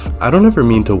stuff. I don't ever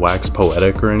mean to wax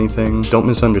poetic or anything, don't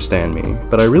misunderstand me,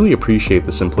 but I really appreciate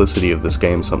the simplicity of this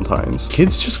game sometimes.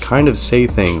 Kids just kind of say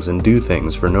things and do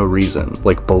things for no reason,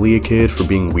 like bully a kid for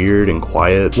being weird and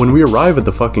quiet. When we arrive at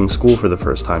the fucking school for the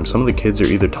first time, some of the kids are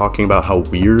either talking about how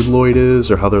weird Lloyd is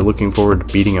or how they're looking forward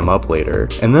to beating him up later.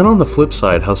 And then on the flip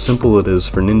side, how simple it is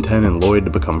for Ninten and Lloyd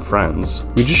to become friends.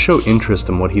 We just show interest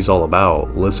in what he's all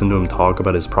about, listen to him talk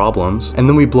about his problems, and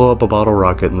then we blow up a bottle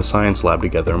rocket in the science lab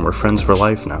together and we're friends for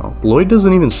life now. Lloyd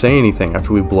doesn't even say anything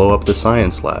after we blow up the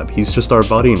science lab. He's just our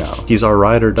buddy now. He's our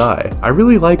ride or die. I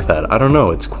really like that. I don't know,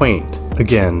 it's quaint.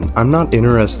 Again, I'm not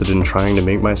interested in trying to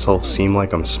make myself seem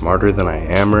like I'm smarter than I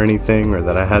am or anything, or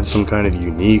that I have some kind of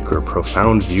unique or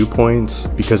profound viewpoints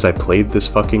because I played this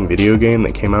fucking video game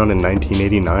that came out in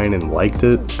 1989 and liked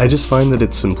it. I just find that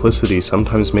its simplicity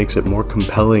sometimes makes it more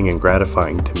compelling and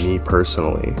gratifying to me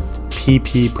personally.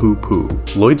 Pee poo poo.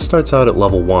 Lloyd starts out at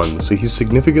level 1, so he's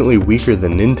significantly weaker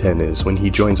than Ninten is when he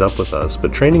joins up with us,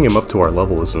 but training him up to our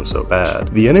level isn't so bad.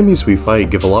 The enemies we fight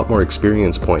give a lot more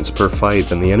experience points per fight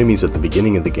than the enemies at the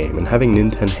beginning of the game, and having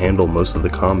Ninten handle most of the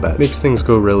combat makes things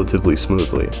go relatively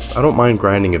smoothly. I don't mind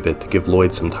grinding a bit to give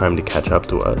Lloyd some time to catch up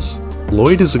to us.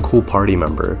 Lloyd is a cool party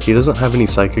member. He doesn't have any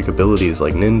psychic abilities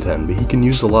like Ninten, but he can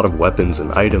use a lot of weapons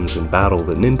and items in battle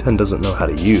that Ninten doesn't know how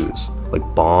to use,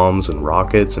 like bombs and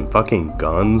rockets and fucking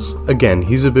guns. Again,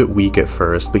 he's a bit weak at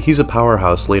first, but he's a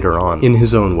powerhouse later on in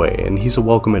his own way, and he's a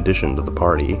welcome addition to the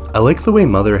party. I like the way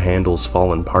Mother handles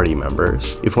fallen party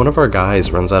members. If one of our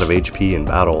guys runs out of HP in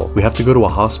battle, we have to go to a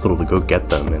hospital to go get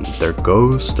them, and their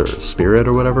ghost or spirit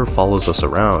or whatever follows us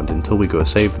around until we go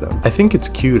save them. I think it's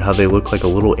cute how they look like a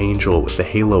little angel with the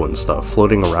halo and stuff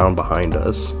floating around behind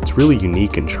us. It's really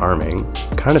unique and charming.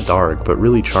 Kinda dark, but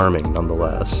really charming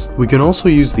nonetheless. We can also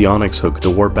use the Onyx hook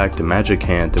to warp back to Magic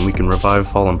Hand, and we can revive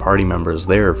fallen party members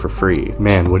there for free.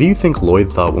 Man, what do you think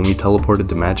Lloyd thought when we teleported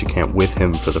to Magic Hand with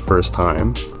him for the first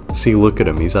time? See, look at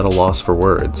him, he's at a loss for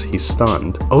words. He's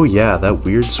stunned. Oh yeah, that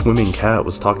weird swimming cat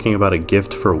was talking about a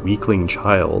gift for a weakling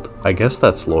child. I guess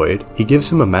that's Lloyd. He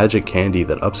gives him a magic candy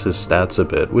that ups his stats a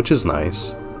bit, which is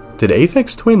nice. Did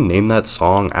Aphex Twin name that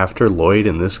song after Lloyd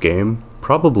in this game?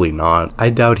 Probably not. I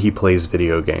doubt he plays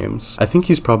video games. I think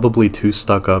he's probably too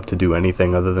stuck up to do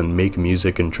anything other than make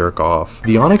music and jerk off.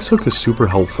 The Onyx hook is super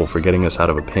helpful for getting us out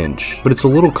of a pinch, but it's a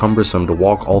little cumbersome to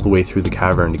walk all the way through the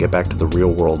cavern to get back to the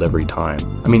real world every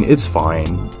time. I mean, it's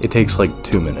fine. It takes like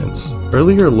 2 minutes.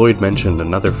 Earlier, Lloyd mentioned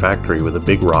another factory with a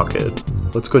big rocket.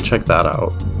 Let's go check that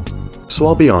out. So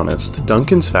I'll be honest,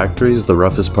 Duncan's factory is the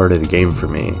roughest part of the game for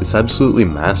me. It's absolutely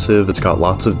massive, it's got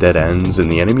lots of dead ends, and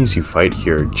the enemies you fight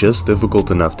here are just difficult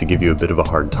enough to give you a bit of a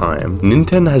hard time.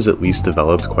 Ninten has at least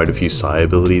developed quite a few psi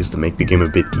abilities that make the game a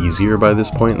bit easier by this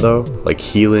point though, like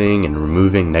healing and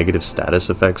removing negative status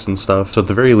effects and stuff, so at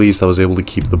the very least I was able to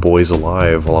keep the boys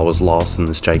alive while I was lost in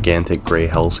this gigantic grey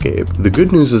hellscape. The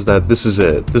good news is that this is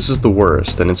it. This is the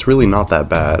worst, and it's really not that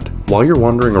bad. While you're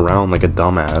wandering around like a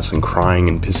dumbass and crying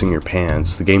and pissing your pants,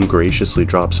 the game graciously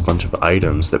drops a bunch of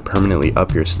items that permanently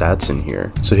up your stats in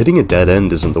here. So hitting a dead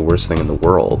end isn't the worst thing in the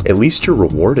world. At least you're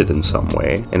rewarded in some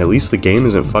way, and at least the game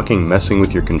isn't fucking messing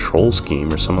with your control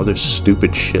scheme or some other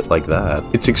stupid shit like that.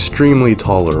 It's extremely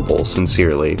tolerable,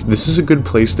 sincerely. This is a good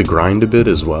place to grind a bit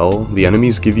as well. The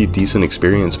enemies give you decent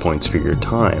experience points for your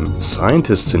time. The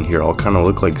scientists in here all kind of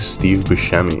look like Steve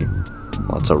Buscemi.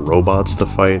 Lots of robots to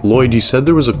fight. Lloyd, you said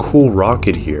there was a cool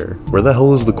rocket here. Where the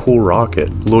hell is the cool rocket?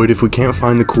 Lloyd, if we can't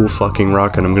find the cool fucking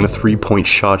rocket, I'm gonna 3-point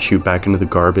shot you back into the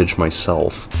garbage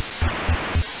myself.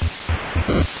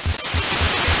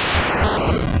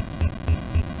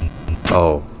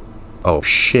 Oh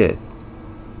shit.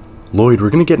 Lloyd, we're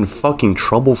gonna get in fucking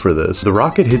trouble for this. The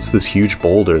rocket hits this huge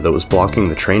boulder that was blocking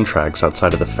the train tracks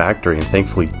outside of the factory and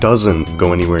thankfully doesn't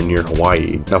go anywhere near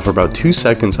Hawaii. Now for about 2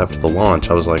 seconds after the launch,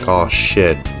 I was like, oh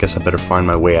shit, guess I better find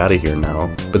my way out of here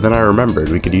now. But then I remembered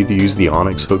we could either use the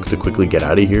onyx hook to quickly get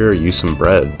out of here or use some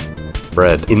bread.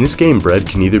 Bread. In this game, bread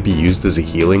can either be used as a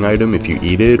healing item if you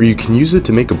eat it, or you can use it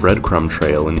to make a breadcrumb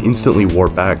trail and instantly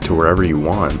warp back to wherever you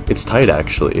want. It's tight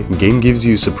actually. The game gives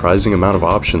you a surprising amount of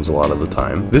options a lot of the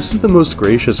time. This is the most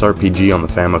gracious RPG on the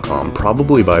Famicom,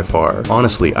 probably by far.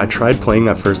 Honestly, I tried playing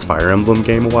that first Fire Emblem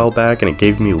game a while back and it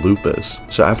gave me lupus.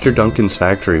 So after Duncan's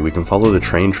factory, we can follow the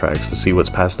train tracks to see what's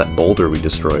past that boulder we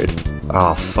destroyed.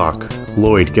 Ah, fuck.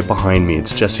 Lloyd, get behind me,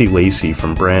 it's Jesse Lacey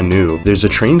from Brand New. There's a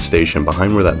train station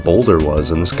behind where that boulder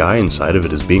was, and this guy inside of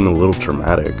it is being a little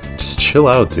dramatic. Just chill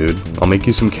out, dude. I'll make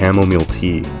you some chamomile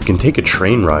tea. You can take a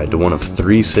train ride to one of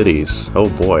 3 cities. Oh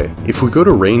boy. If we go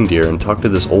to Reindeer and talk to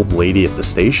this old lady at the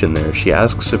station there, she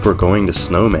asks if we're going to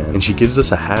Snowman, and she gives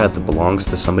us a hat that belongs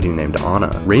to somebody named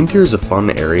Anna. Reindeer is a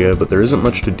fun area, but there isn't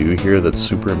much to do here that's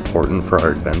super important for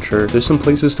our adventure. There's some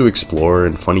places to explore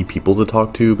and funny people to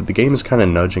talk to, but the game is kind of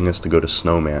nudging us to go to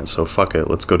Snowman, so fuck it,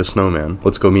 let's go to Snowman.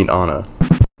 Let's go meet Anna.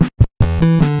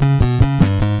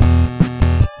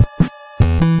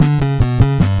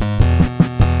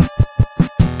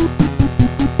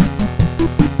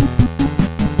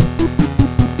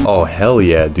 Oh hell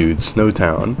yeah, dude,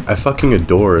 Snowtown. I fucking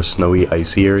adore snowy,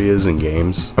 icy areas in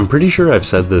games. I'm pretty sure I've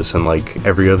said this in like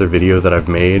every other video that I've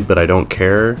made, but I don't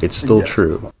care. It's still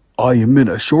true. I am in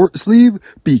a short sleeve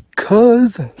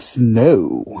because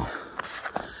snow.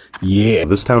 Yeah,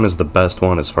 this town is the best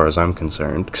one as far as I'm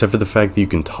concerned. Except for the fact that you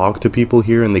can talk to people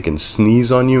here and they can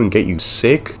sneeze on you and get you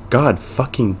sick. God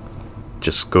fucking...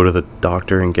 Just go to the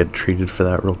doctor and get treated for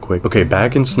that real quick. Okay,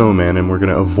 back in Snowman, and we're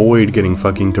gonna avoid getting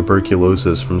fucking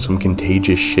tuberculosis from some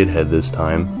contagious shithead this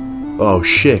time. Oh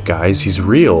shit, guys, he's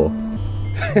real.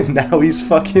 Now he's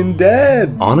fucking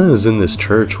dead! Anna is in this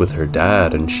church with her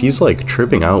dad, and she's like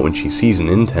tripping out when she sees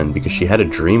Ninten because she had a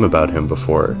dream about him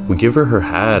before. We give her her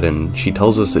hat, and she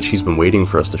tells us that she's been waiting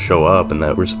for us to show up and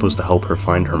that we're supposed to help her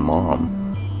find her mom.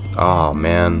 Aw,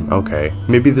 man, okay.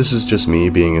 Maybe this is just me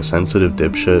being a sensitive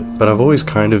dipshit, but I've always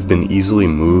kind of been easily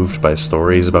moved by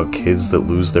stories about kids that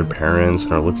lose their parents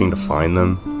and are looking to find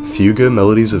them. Fuga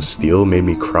Melodies of Steel made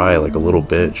me cry like a little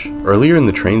bitch. Earlier in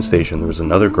the train station there was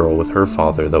another girl with her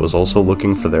father that was also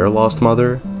looking for their lost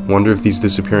mother. Wonder if these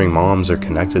disappearing moms are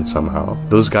connected somehow.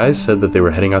 Those guys said that they were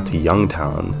heading out to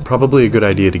Youngtown. Probably a good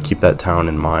idea to keep that town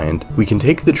in mind. We can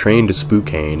take the train to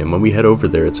Spokane, and when we head over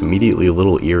there it's immediately a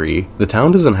little eerie. The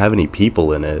town doesn't have any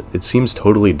people in it. It seems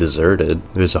totally deserted.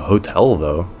 There's a hotel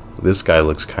though. This guy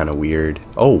looks kinda weird.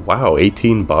 Oh wow,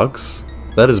 18 bucks?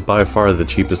 That is by far the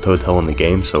cheapest hotel in the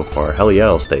game so far. Hell yeah,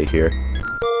 I'll stay here.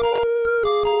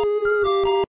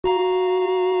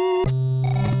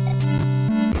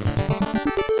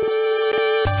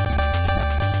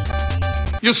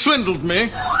 You swindled me.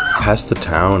 Past the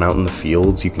town, out in the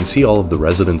fields, you can see all of the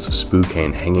residents of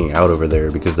Spokane hanging out over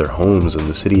there because their homes and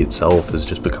the city itself has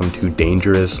just become too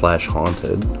dangerous /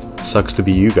 haunted. Sucks to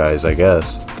be you guys, I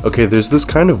guess. Okay, there's this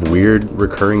kind of weird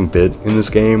recurring bit in this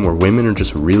game where women are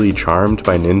just really charmed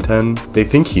by Ninten. They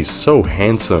think he's so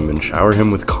handsome and shower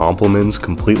him with compliments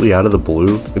completely out of the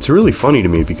blue. It's really funny to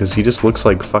me because he just looks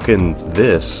like fucking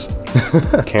this.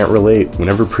 Can't relate.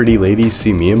 Whenever pretty ladies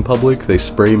see me in public, they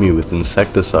spray me with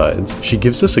insecticides. She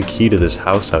gives us a key to this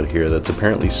house out here that's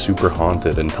apparently super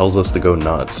haunted and tells us to go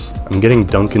nuts. I'm getting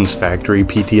Duncan's factory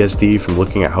PTSD from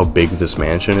looking at how big this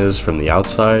mansion is from the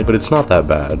outside, but it's not that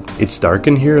bad. It's dark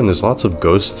in here and there's lots of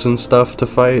ghosts and stuff to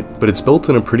fight, but it's built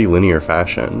in a pretty linear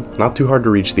fashion. Not too hard to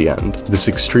reach the end. This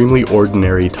extremely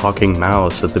ordinary talking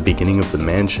mouse at the beginning of the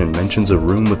mansion mentions a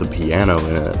room with a piano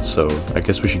in it, so I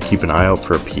guess we should keep an eye out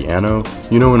for a piano.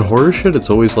 You know, in horror shit,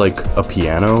 it's always like, a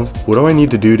piano? What do I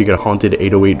need to do to get a haunted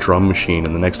 808 drum machine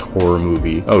in the next horror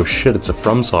movie? Oh shit, it's a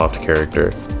FromSoft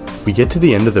character. We get to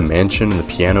the end of the mansion and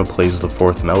the piano plays the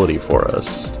 4th melody for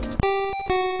us.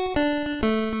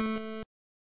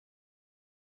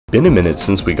 Been a minute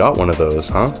since we got one of those,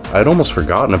 huh? I'd almost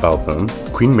forgotten about them.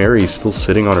 Queen Mary's still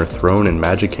sitting on her throne in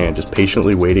Magicant just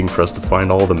patiently waiting for us to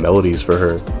find all the melodies for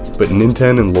her. But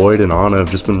Ninten and Lloyd and Anna have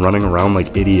just been running around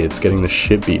like idiots getting the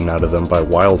shit beaten out of them by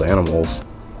wild animals.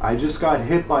 I just got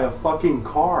hit by a fucking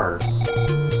car.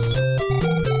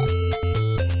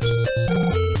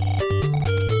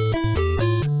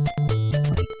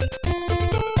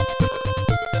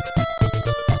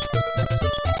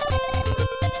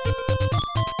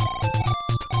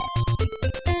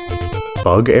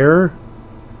 Bug Error?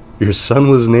 Your son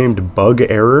was named Bug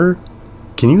Error?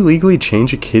 Can you legally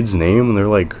change a kid's name when they're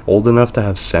like old enough to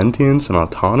have sentience and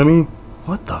autonomy?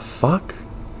 What the fuck?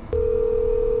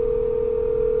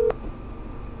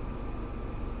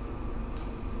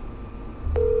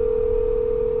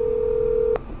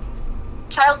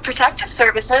 Child Protective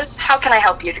Services, how can I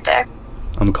help you today?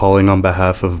 I'm calling on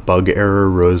behalf of Bug Error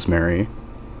Rosemary.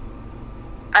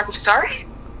 I'm sorry?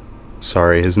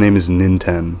 Sorry, his name is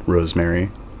Ninten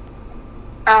Rosemary.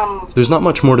 There's not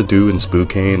much more to do in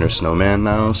Spokane or Snowman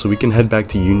now, so we can head back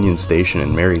to Union Station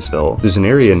in Marysville. There's an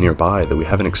area nearby that we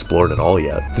haven't explored at all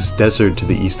yet. This desert to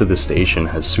the east of the station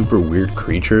has super weird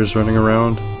creatures running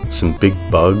around, some big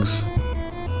bugs,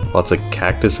 lots of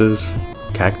cactuses,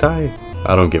 cacti?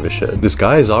 I don't give a shit. This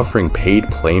guy is offering paid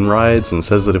plane rides and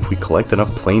says that if we collect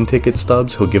enough plane ticket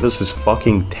stubs, he'll give us his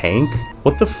fucking tank?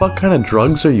 What the fuck kind of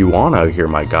drugs are you on out here,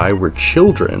 my guy? We're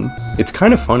children. It's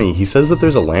kind of funny, he says that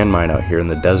there's a landmine out here in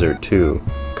the desert too.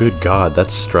 Good god,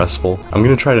 that's stressful. I'm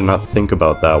gonna try to not think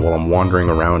about that while I'm wandering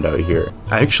around out here.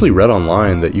 I actually read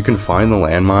online that you can find the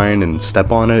landmine and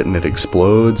step on it and it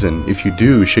explodes, and if you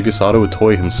do, Shigesato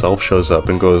Itoi himself shows up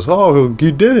and goes, "Oh,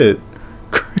 you did it!"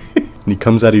 And he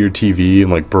comes out of your TV and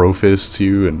like bro fists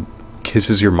you and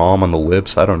kisses your mom on the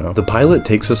lips, I don't know. The pilot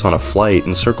takes us on a flight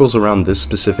and circles around this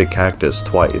specific cactus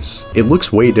twice. It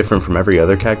looks way different from every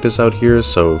other cactus out here,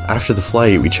 so after the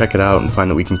flight we check it out and find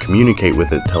that we can communicate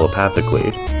with it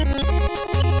telepathically.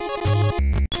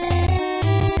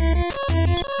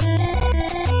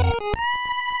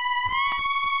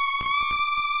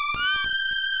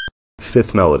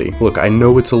 Fifth melody. Look, I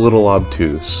know it's a little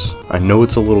obtuse. I know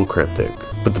it's a little cryptic.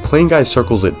 But the plane guy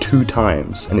circles it 2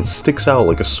 times, and it sticks out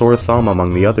like a sore thumb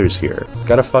among the others here.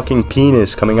 Got a fucking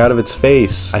penis coming out of its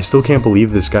face. I still can't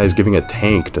believe this guy's giving a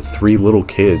tank to 3 little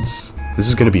kids. This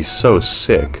is gonna be so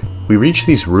sick. We reach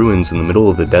these ruins in the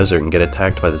middle of the desert and get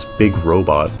attacked by this big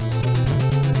robot.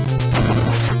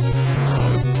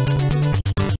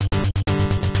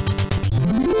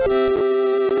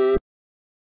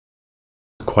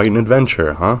 Quite an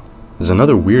adventure, huh? There's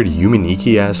another weird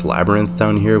Yumaniki-ass labyrinth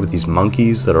down here with these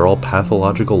monkeys that are all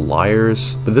pathological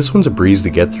liars, but this one's a breeze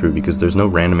to get through because there's no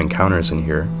random encounters in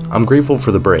here. I'm grateful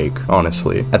for the break,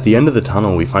 honestly. At the end of the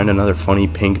tunnel, we find another funny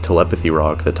pink telepathy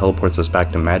rock that teleports us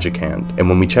back to Magic Hand, and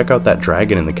when we check out that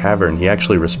dragon in the cavern, he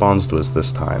actually responds to us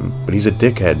this time. But he's a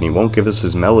dickhead and he won't give us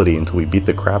his melody until we beat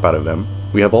the crap out of him.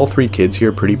 We have all 3 kids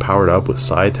here pretty powered up with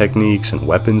psi techniques and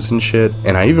weapons and shit,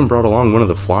 and I even brought along one of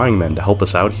the flying men to help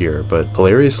us out here, but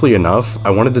hilariously enough, I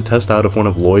wanted to test out if one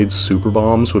of Lloyd's super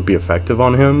bombs would be effective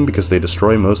on him because they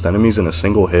destroy most enemies in a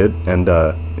single hit, and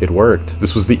it worked.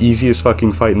 This was the easiest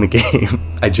fucking fight in the game.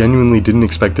 I genuinely didn't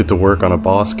expect it to work on a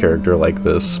boss character like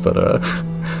this, but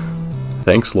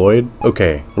thanks Lloyd.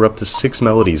 Okay, we're up to 6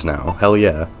 melodies now, hell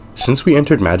yeah. Since we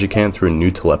entered Magicant through a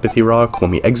new telepathy rock, when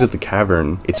we exit the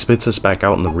cavern, it spits us back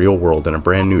out in the real world in a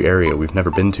brand new area we've never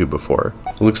been to before.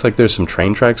 It looks like there's some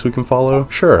train tracks we can follow.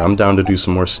 Sure, I'm down to do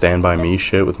some more Stand By Me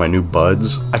shit with my new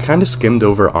buds. I kinda skimmed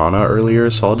over Anna earlier,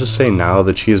 so I'll just say now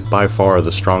that she is by far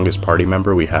the strongest party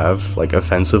member we have, like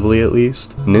offensively at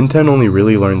least. Ninten only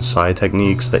really learns psi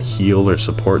techniques that heal or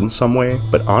support in some way,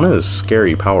 but Anna is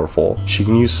scary powerful. She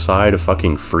can use psi to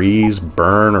fucking freeze,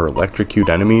 burn, or electrocute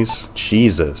enemies.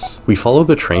 Jesus. We follow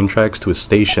the train tracks to a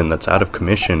station that's out of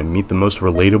commission and meet the most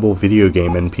relatable video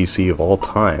game NPC of all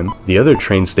time. The other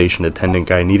train station attendant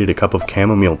guy needed a cup of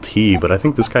chamomile tea, but I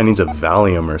think this guy needs a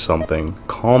Valium or something.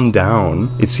 Calm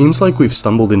down. It seems like we've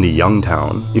stumbled into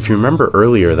Youngtown. If you remember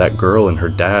earlier, that girl and her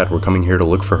dad were coming here to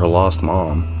look for her lost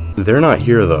mom. They're not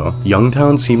here though.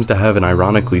 Youngtown seems to have an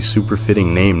ironically super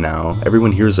fitting name now.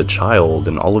 Everyone here is a child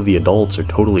and all of the adults are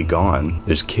totally gone.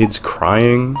 There's kids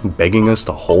crying, begging us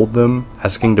to hold them,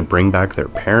 asking to bring back their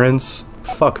parents.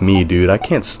 Fuck me, dude, I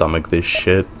can't stomach this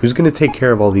shit. Who's gonna take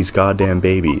care of all these goddamn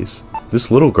babies? This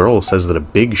little girl says that a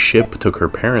big ship took her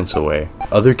parents away.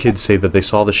 Other kids say that they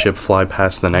saw the ship fly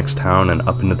past the next town and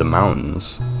up into the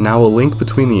mountains. Now, a link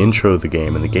between the intro of the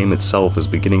game and the game itself is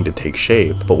beginning to take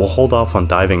shape, but we'll hold off on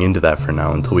diving into that for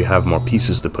now until we have more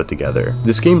pieces to put together.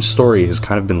 This game's story has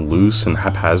kind of been loose and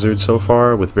haphazard so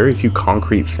far, with very few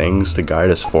concrete things to guide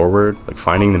us forward, like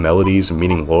finding the melodies and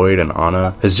meeting Lloyd and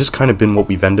Anna has just kind of been what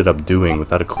we've ended up doing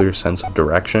without a clear sense of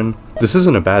direction. This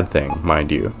isn't a bad thing, mind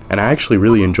you, and I actually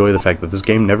really enjoy the fact that this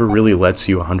game never really lets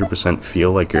you 100%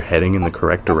 feel like you're heading in the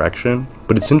correct direction,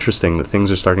 but it's interesting that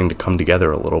things are starting to come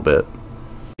together a little bit.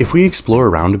 If we explore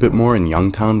around a bit more in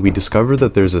Youngtown, we discover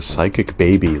that there's a psychic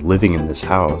baby living in this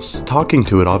house. Talking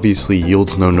to it obviously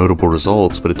yields no notable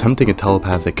results, but attempting a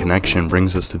telepathic connection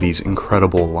brings us to these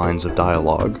incredible lines of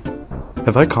dialogue.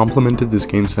 Have I complimented this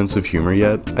game's sense of humor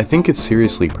yet? I think it's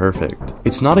seriously perfect.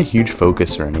 It's not a huge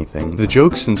focus or anything. The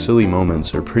jokes and silly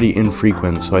moments are pretty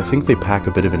infrequent, so I think they pack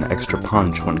a bit of an extra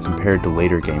punch when compared to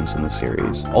later games in the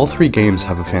series. All three games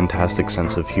have a fantastic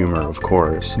sense of humor, of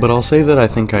course, but I'll say that I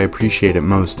think I appreciate it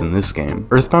most in this game.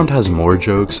 Earthbound has more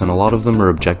jokes, and a lot of them are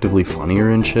objectively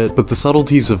funnier and shit, but the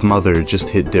subtleties of Mother just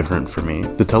hit different for me.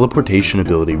 The teleportation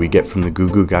ability we get from the Goo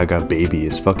Goo Gaga baby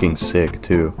is fucking sick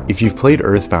too. If you've played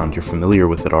Earthbound, you're familiar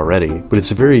with it already, but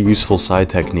it's a very useful side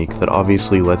technique that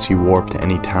obviously lets you warp to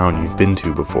any town you've been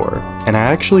to before. And I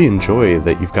actually enjoy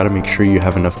that you've got to make sure you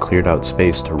have enough cleared out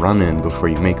space to run in before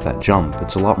you make that jump.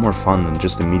 It's a lot more fun than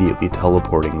just immediately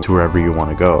teleporting to wherever you want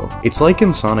to go. It's like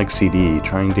in Sonic CD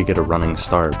trying to get a running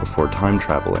start before time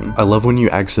traveling. I love when you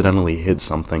accidentally hit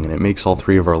something and it makes all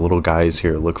three of our little guys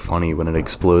here look funny when it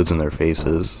explodes in their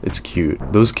faces. It's cute.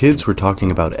 Those kids were talking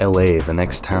about LA, the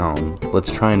next town.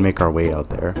 Let's try and make our way out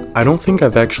there. I don't think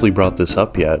I've actually brought this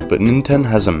up yet, but Nintendo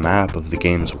has a map of the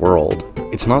game's world.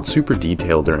 It's not super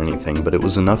detailed or anything, but it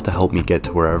was enough to help me get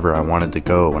to wherever I wanted to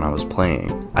go when I was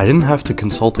playing. I didn't have to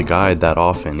consult a guide that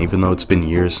often, even though it's been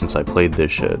years since I played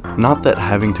this shit. Not that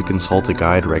having to consult a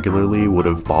guide regularly would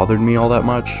have bothered me all that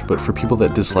much, but for people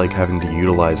that dislike having to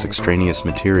utilize extraneous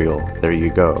material, there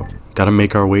you go. Gotta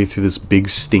make our way through this big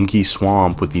stinky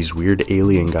swamp with these weird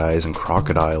alien guys and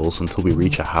crocodiles until we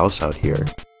reach a house out here.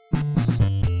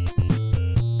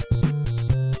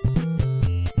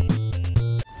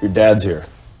 Your dad's here.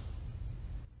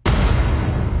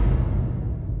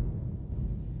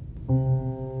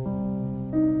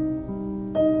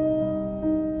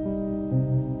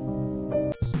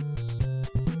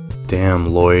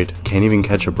 Damn, Lloyd. Can't even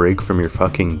catch a break from your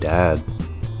fucking dad.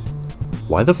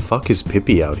 Why the fuck is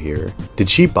Pippi out here?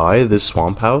 Did she buy this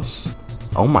swamp house?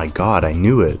 Oh my god, I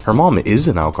knew it. Her mom is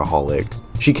an alcoholic.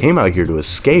 She came out here to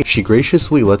escape. She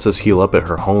graciously lets us heal up at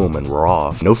her home and we're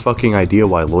off. No fucking idea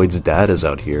why Lloyd's dad is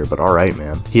out here, but alright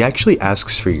man. He actually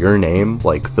asks for your name,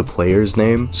 like the player's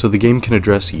name, so the game can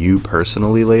address you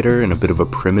personally later in a bit of a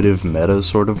primitive meta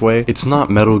sort of way. It's not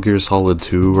Metal Gear Solid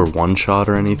 2 or One Shot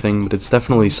or anything, but it's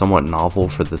definitely somewhat novel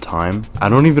for the time. I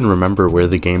don't even remember where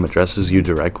the game addresses you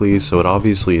directly, so it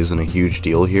obviously isn't a huge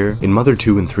deal here. In Mother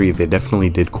 2 and 3, they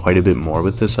definitely did quite a bit more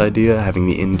with this idea, having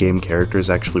the in-game characters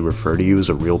actually refer to you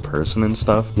as a real person and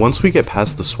stuff. Once we get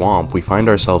past the swamp, we find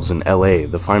ourselves in LA,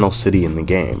 the final city in the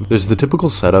game. There's the typical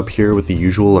setup here with the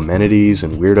usual amenities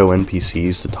and weirdo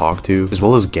NPCs to talk to, as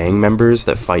well as gang members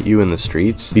that fight you in the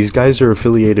streets. These guys are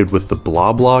affiliated with the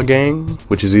Blah Blah Gang,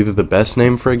 which is either the best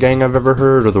name for a gang I've ever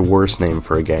heard or the worst name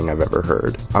for a gang I've ever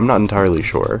heard. I'm not entirely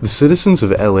sure. The citizens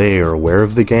of LA are aware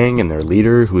of the gang and their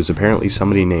leader, who is apparently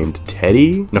somebody named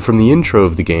Teddy. Now from the intro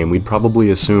of the game, we'd probably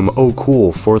assume, oh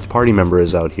cool, fourth party member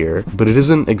is out here, but it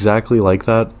isn't exactly like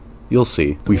that. You'll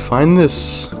see. We find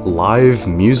this live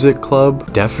music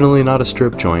club, definitely not a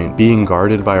strip joint, being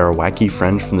guarded by our wacky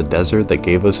friend from the desert that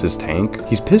gave us his tank.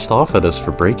 He's pissed off at us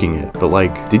for breaking it, but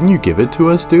like, didn't you give it to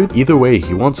us, dude? Either way,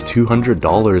 he wants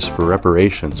 $200 for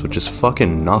reparations, which is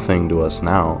fucking nothing to us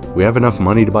now. We have enough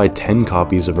money to buy 10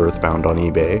 copies of Earthbound on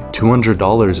eBay.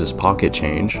 $200 is pocket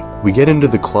change. We get into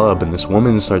the club and this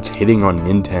woman starts hitting on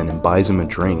Ninten and buys him a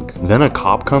drink. Then a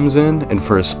cop comes in, and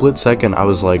for a split second I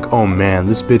was like, oh man,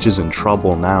 this bitch is in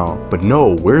trouble now. But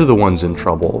no, we're the ones in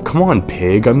trouble. Come on,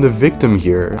 pig, I'm the victim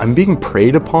here. I'm being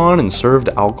preyed upon and served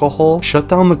alcohol. Shut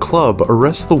down the club,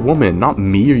 arrest the woman, not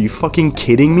me. Are you fucking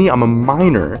kidding me? I'm a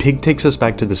minor. Pig takes us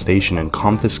back to the station and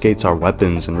confiscates our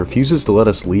weapons and refuses to let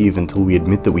us leave until we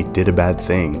admit that we did a bad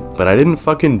thing. But I didn't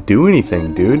fucking do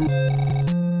anything, dude.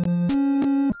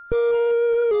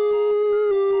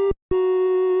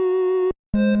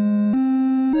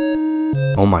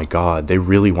 Oh my god, they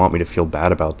really want me to feel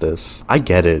bad about this. I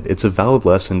get it, it's a valid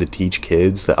lesson to teach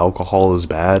kids that alcohol is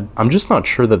bad. I'm just not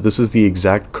sure that this is the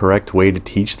exact correct way to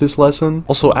teach this lesson.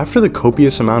 Also, after the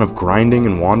copious amount of grinding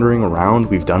and wandering around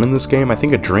we've done in this game, I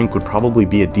think a drink would probably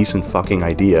be a decent fucking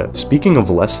idea. Speaking of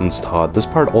lessons taught, this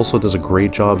part also does a great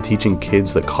job teaching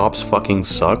kids that cops fucking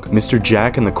suck. Mr.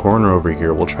 Jack in the corner over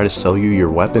here will try to sell you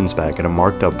your weapons back at a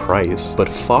marked up price. But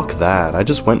fuck that, I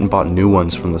just went and bought new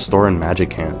ones from the store in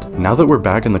Magicant. Now that we're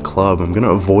back in the club, I'm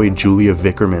gonna avoid Julia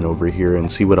Vickerman over here and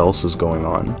see what else is going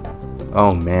on.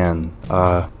 Oh man,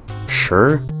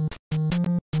 sure?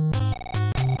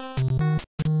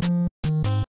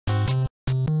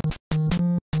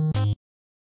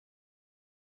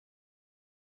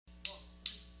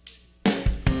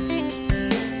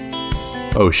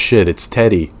 Oh shit, it's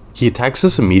Teddy. He attacks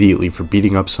us immediately for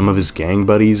beating up some of his gang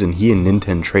buddies, and he and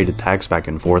Ninten trade attacks back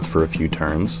and forth for a few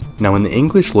turns. Now in the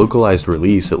English localized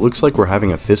release, it looks like we're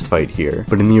having a fist fight here,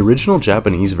 but in the original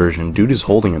Japanese version, dude is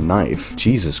holding a knife.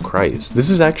 Jesus Christ.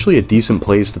 This is actually a decent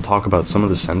place to talk about some of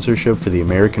the censorship for the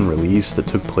American release that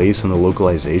took place in the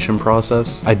localization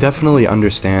process. I definitely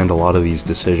understand a lot of these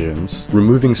decisions.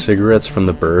 Removing cigarettes from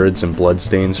the birds and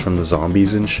bloodstains from the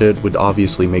zombies and shit would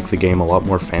obviously make the game a lot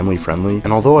more family friendly,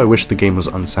 and although I wish the game was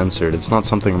uncensored, it's not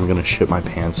something I'm gonna shit my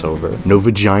pants over. No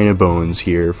vagina bones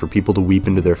here for people to weep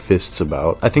into their fists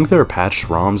about. I think there are patched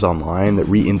ROMs online that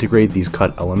reintegrate these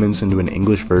cut elements into an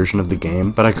English version of the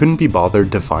game, but I couldn't be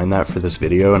bothered to find that for this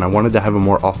video, and I wanted to have a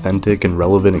more authentic and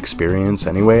relevant experience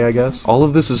anyway, I guess. All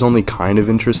of this is only kind of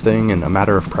interesting and a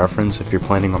matter of preference if you're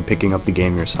planning on picking up the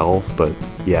game yourself, but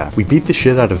yeah. We beat the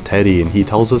shit out of Teddy, and he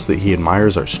tells us that he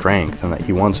admires our strength and that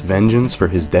he wants vengeance for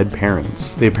his dead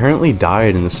parents. They apparently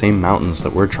died in the same mountains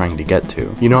that we're trying to get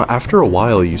to. You know, after a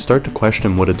while, you start to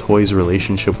question what a toy's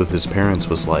relationship with his parents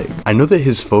was like. I know that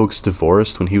his folks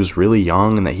divorced when he was really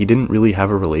young and that he didn't really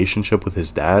have a relationship with his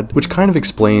dad, which kind of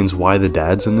explains why the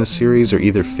dads in this series are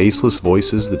either faceless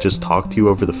voices that just talk to you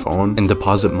over the phone and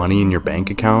deposit money in your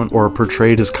bank account, or are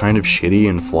portrayed as kind of shitty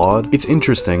and flawed. It's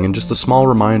interesting and just a small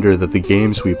reminder that the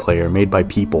games we play are made by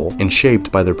people and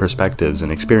shaped by their perspectives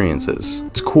and experiences.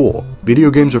 It's cool.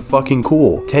 Video games are fucking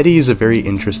cool. Teddy is a very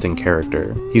interesting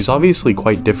character. He's obviously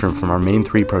quite different from our main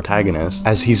three protagonists,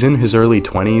 as he's in his early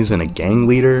 20s and a gang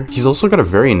leader. He's also got a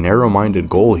very narrow-minded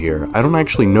goal here. I don't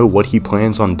actually know what he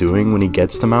plans on doing when he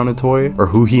gets to Mount Toy, or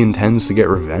who he intends to get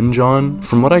revenge on.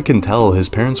 From what I can tell, his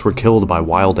parents were killed by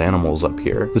wild animals up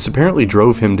here. This apparently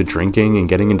drove him to drinking and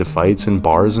getting into fights in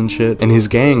bars and shit, and his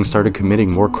gang started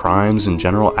committing more crimes and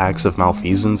general acts of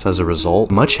malfeasance as a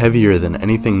result, much heavier than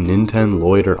anything Ninten,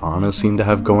 Lloyd, or Anna seem to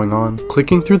have going on.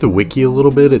 Clicking through the wiki a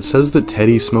little bit, it says that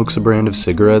Teddy smokes a brand of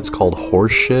cigarettes called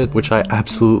horse shit, which I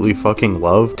absolutely fucking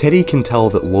love. Teddy can tell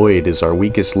that Lloyd is our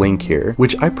weakest link here,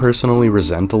 which I personally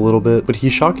resent a little bit, but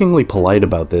he's shockingly polite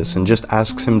about this and just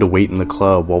asks him to wait in the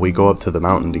club while we go up to the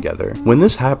mountain together. When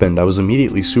this happened, I was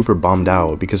immediately super bummed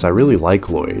out because I really like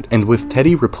Lloyd, and with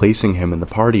Teddy replacing him in the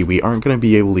party, we aren't going to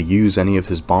be able to use any of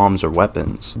his bombs or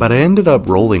weapons. But I ended up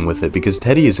rolling with it because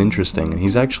Teddy is interesting and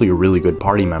he's actually a really good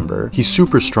party member. He's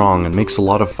super strong and makes a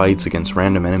lot of fights against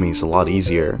random enemies a lot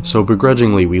easier, so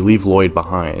begrudgingly we leave Lloyd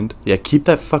behind. Yeah, keep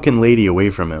that fucking lady away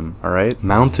from him, alright?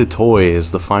 Mount Toy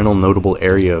is the final notable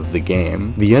area of the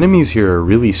game. The enemies here are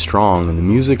really strong and the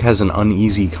music has an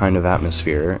uneasy kind of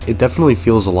atmosphere. It definitely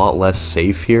feels a lot less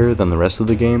safe here than the rest of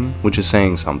the game, which is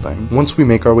saying something. Once we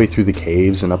make our way through the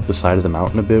caves and up the side of the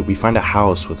mountain a bit, we find a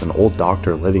house with an old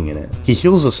doctor living in it. He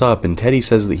heals us up and Teddy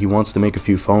says that he wants to make a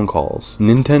few phone calls.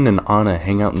 Ninten and Anna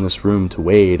hang out in this room to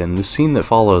wait, and the scene that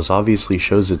follows obviously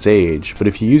shows its age, but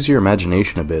if you use your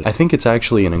imagination a bit, I think it's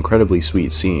actually an incredibly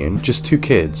sweet scene. Just two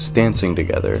kids dancing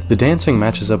together. The dancing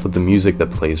matches up with the music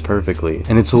that plays perfectly,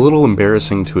 and it's a little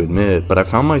embarrassing to admit, but I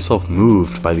found myself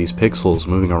moved by these pixels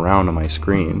moving around on my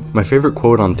screen. My favorite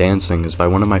quote on dancing is by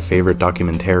one of my favorite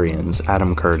documentarians,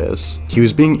 Adam Curtis. He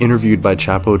was being interviewed by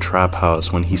Chapo Trap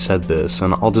House when he said this,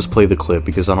 and I'll just play the clip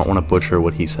because I don't want to butcher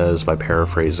what he says by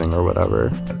paraphrasing or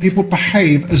whatever. People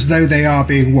behave as though they are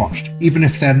being watched, even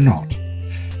if they're not.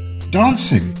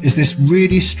 Dancing is this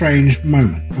really strange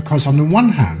moment because on the one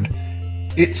hand,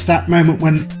 it's that moment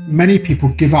when many people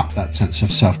give up that sense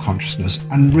of self-consciousness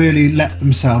and really let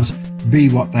themselves be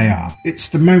what they are. It's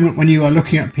the moment when you are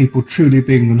looking at people truly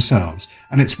being themselves,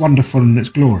 and it's wonderful and it's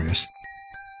glorious.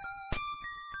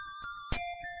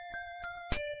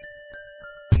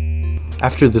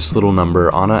 After this little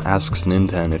number, Anna asks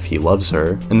Ninten if he loves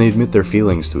her, and they admit their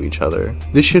feelings to each other.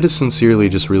 This shit is sincerely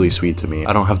just really sweet to me.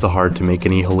 I don't have the heart to make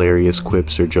any hilarious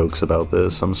quips or jokes about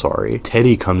this, I'm sorry.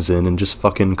 Teddy comes in and just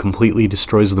fucking completely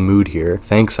destroys the mood here.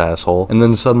 Thanks, asshole. And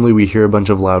then suddenly we hear a bunch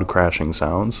of loud crashing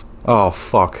sounds. Oh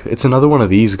fuck, it's another one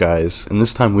of these guys, and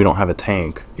this time we don't have a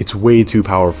tank. It's way too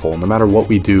powerful. No matter what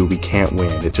we do, we can't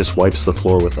win. It just wipes the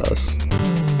floor with us.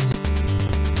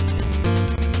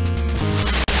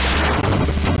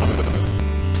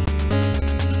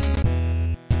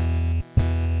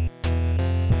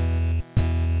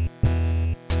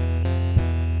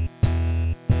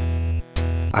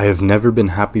 I have never been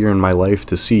happier in my life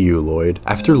to see you, Lloyd.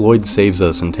 After Lloyd saves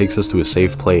us and takes us to a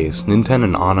safe place, Ninten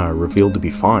and Anna are revealed to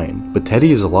be fine, but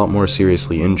Teddy is a lot more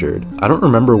seriously injured. I don't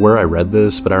remember where I read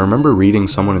this, but I remember reading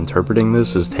someone interpreting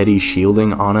this as Teddy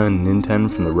shielding Anna and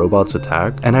Ninten from the robot's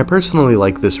attack, and I personally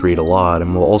like this read a lot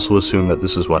and will also assume that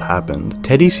this is what happened.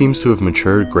 Teddy seems to have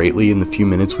matured greatly in the few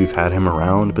minutes we've had him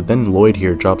around, but then Lloyd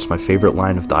here drops my favorite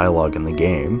line of dialogue in the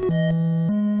game.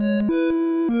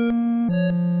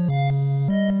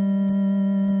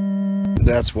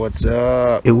 That's what's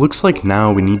up. It looks like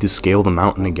now we need to scale the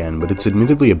mountain again, but it's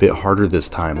admittedly a bit harder this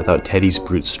time without Teddy's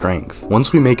brute strength.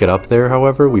 Once we make it up there,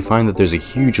 however, we find that there's a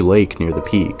huge lake near the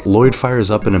peak. Lloyd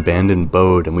fires up an abandoned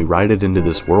boat and we ride it into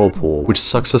this whirlpool, which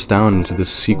sucks us down into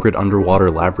this secret underwater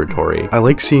laboratory. I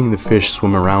like seeing the fish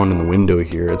swim around in the window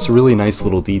here. It's a really nice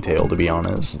little detail, to be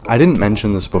honest. I didn't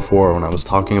mention this before when I was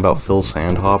talking about Phil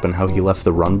Sandhop and how he left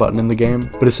the run button in the game,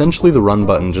 but essentially the run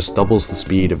button just doubles the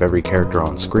speed of every character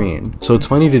on screen. So it's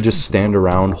funny to just stand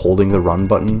around holding the run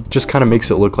button. Just kind of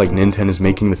makes it look like Ninten is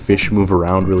making the fish move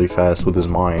around really fast with his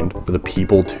mind. Or the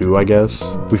people too, I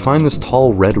guess. We find this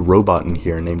tall red robot in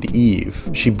here named Eve.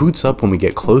 She boots up when we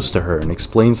get close to her and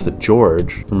explains that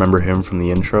George, remember him from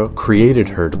the intro, created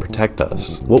her to protect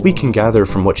us. What we can gather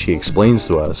from what she explains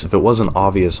to us, if it wasn't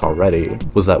obvious already,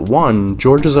 was that 1,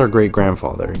 George is our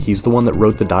great-grandfather. He's the one that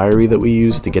wrote the diary that we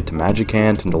used to get to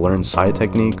Magicant and to learn psi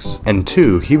techniques. And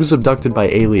 2, he was abducted by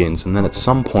aliens and then at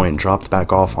some point dropped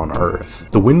back off on Earth.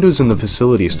 The windows in the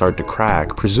facility start to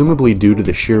crack, presumably due to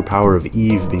the sheer power of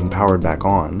Eve being powered back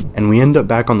on, and we end up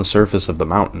back on the surface of the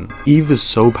mountain. Eve is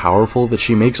so powerful that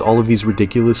she makes all of these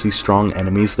ridiculously strong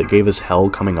enemies that gave us hell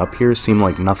coming up here seem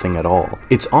like nothing at all.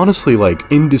 It's honestly like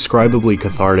indescribably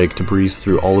cathartic to breeze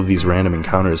through all of these random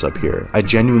encounters up here. I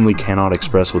genuinely cannot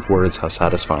express with words how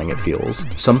satisfying it feels.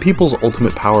 Some people's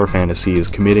ultimate power fantasy is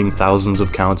committing thousands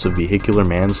of counts of vehicular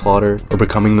manslaughter or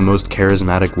becoming the most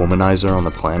charismatic womanizer on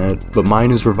the planet, but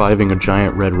mine is reviving a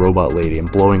giant red robot lady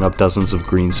and blowing up dozens of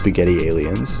green spaghetti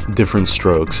aliens. Different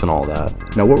strokes and all that.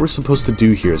 Now what we're supposed to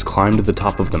do here is climb to the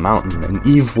top of the mountain, and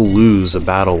Eve will lose a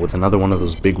battle with another one of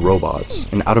those big robots,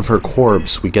 and out of her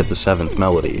corpse we get the 7th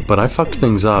melody. But I fucked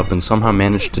things up and somehow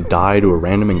managed to die to a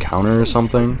random encounter or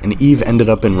something, and Eve ended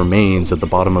up in remains at the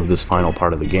bottom of this final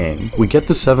part of the game. We get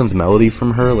the 7th melody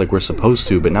from her like we're supposed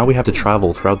to, but now we have to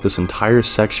travel throughout this entire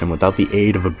section without the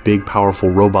aid of a big powerful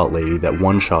robot lady that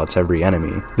one-shots every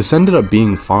enemy. This ended up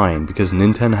being fine because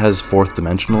Ninten has 4th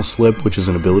dimensional slip, which is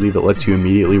an ability that lets you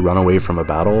immediately run away from a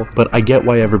battle, but I get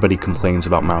why everybody complains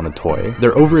about Mounted Toy.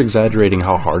 They're over-exaggerating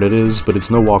how hard it is, but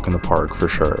it's no walk in the park for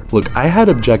sure. Look, I had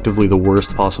objectively the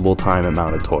worst possible time at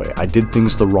Mounted Toy. I did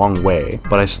things the wrong way,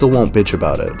 but I still won't bitch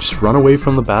about it. Just run away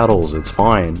from the battles, it's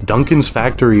fine. Duncan's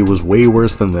factory was way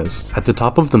worse than this. At the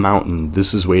top of the mountain,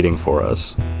 this is waiting for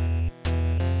us.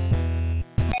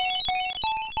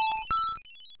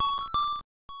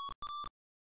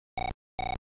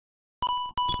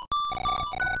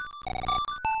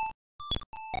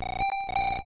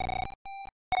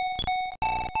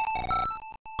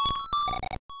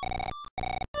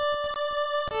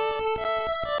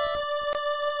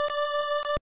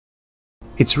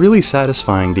 It's really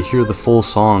satisfying to hear the full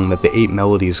song that the 8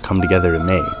 melodies come together to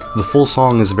make. The full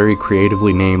song is very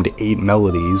creatively named 8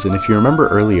 Melodies, and if you remember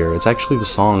earlier, it's actually the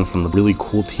song from the really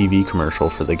cool TV commercial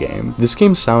for the game. This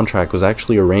game's soundtrack was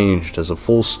actually arranged as a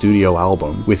full studio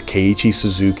album, with Keiichi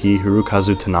Suzuki,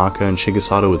 Hirokazu Tanaka, and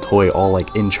Shigesato Itoi all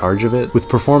like in charge of it, with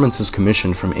performances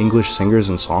commissioned from English singers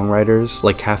and songwriters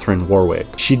like Catherine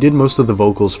Warwick. She did most of the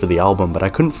vocals for the album, but I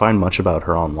couldn't find much about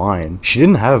her online. She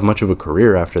didn't have much of a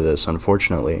career after this,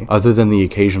 unfortunately, other than the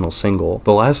occasional single.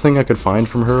 The last thing I could find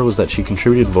from her was that she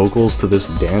contributed vocals to this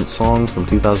dance song from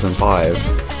 2005.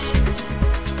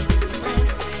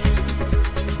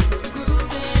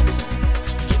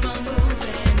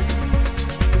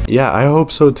 Yeah, I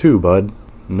hope so too, bud.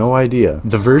 No idea.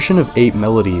 The version of 8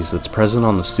 Melodies that's present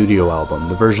on the studio album,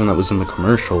 the version that was in the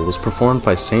commercial, was performed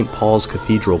by St. Paul's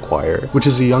Cathedral Choir, which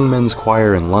is a young men's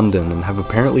choir in London and have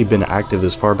apparently been active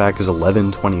as far back as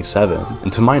 1127,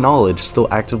 and to my knowledge still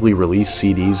actively release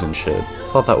CDs and shit.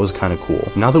 Thought that was kinda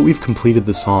cool. Now that we've completed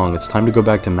the song, it's time to go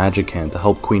back to Magicant to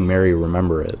help Queen Mary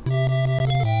remember it.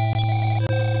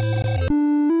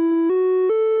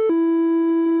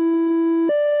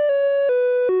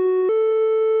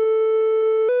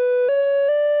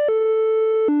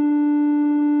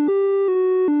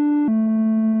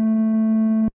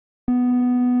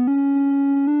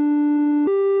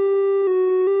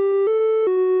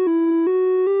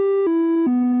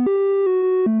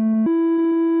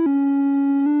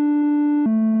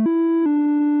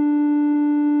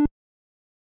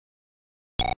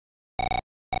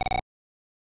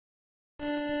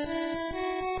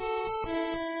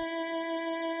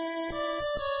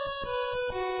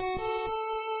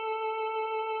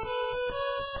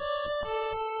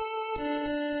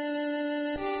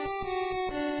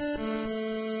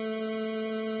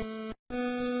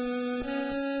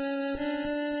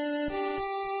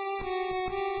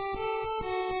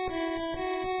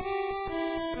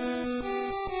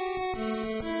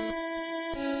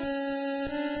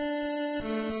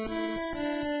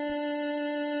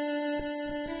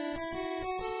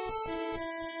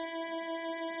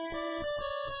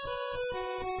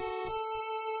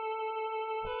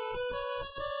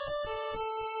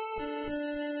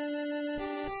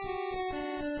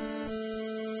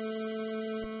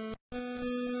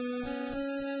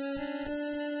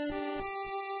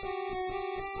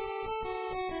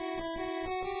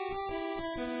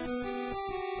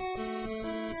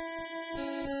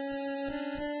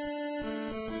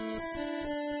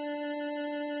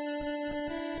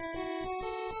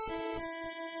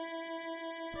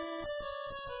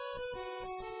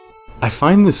 I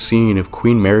find this scene of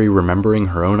Queen Mary remembering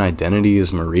her own identity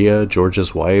as Maria,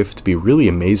 George's wife, to be really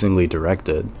amazingly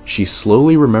directed. She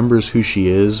slowly remembers who she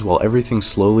is while everything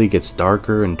slowly gets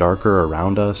darker and darker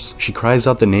around us. She cries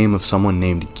out the name of someone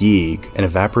named Geeg and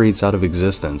evaporates out of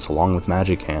existence along with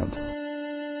Magic Hand.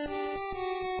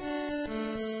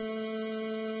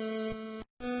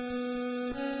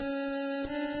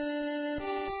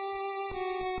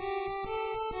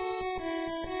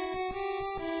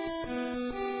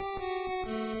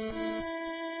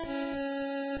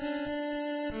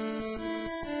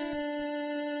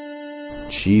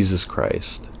 Jesus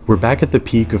Christ. We're back at the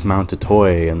peak of Mount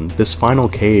Tatoy, and this final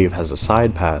cave has a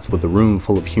side path with a room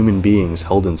full of human beings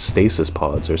held in stasis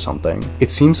pods or something. It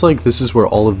seems like this is where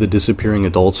all of the disappearing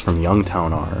adults from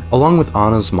Youngtown are, along with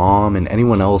Anna's mom and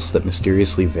anyone else that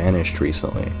mysteriously vanished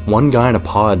recently. One guy in a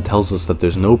pod tells us that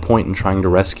there's no point in trying to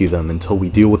rescue them until we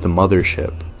deal with the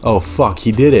mothership. Oh fuck,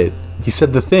 he did it. He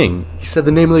said the thing. He said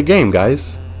the name of the game,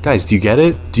 guys. Guys, do you get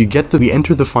it? Do you get that we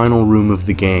enter the final room of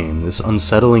the game, this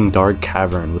unsettling dark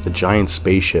cavern with a giant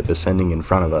spaceship ascending in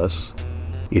front of us?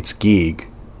 It's Geeg.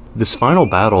 This final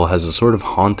battle has a sort of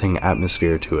haunting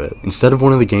atmosphere to it. Instead of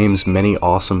one of the game's many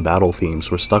awesome battle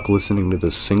themes, we're stuck listening to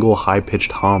this single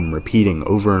high-pitched hum repeating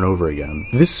over and over again.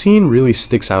 This scene really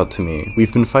sticks out to me.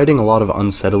 We've been fighting a lot of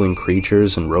unsettling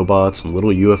creatures and robots and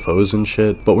little UFOs and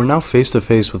shit, but we're now face to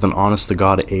face with an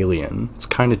honest-to-god alien. It's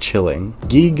kinda chilling.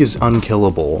 Geeg is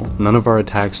unkillable. None of our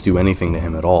attacks do anything to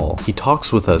him at all. He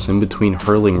talks with us in between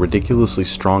hurling ridiculously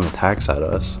strong attacks at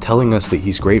us, telling us that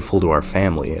he's grateful to our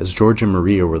family, as George and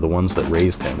Maria were the ones that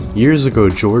raised him. Years ago,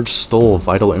 George stole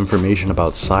vital information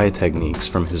about psi techniques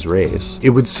from his race. It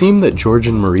would seem that George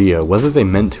and Maria, whether they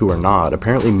meant to or not,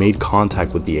 apparently made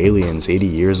contact with the aliens 80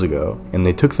 years ago, and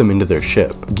they took them into their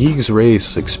ship. Geeg's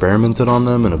race experimented on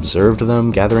them and observed them,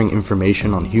 gathering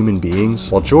information on human beings,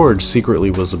 while George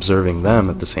secretly was observing them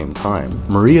at the same time.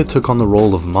 Maria took on the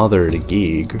role of mother to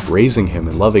Geeg, raising him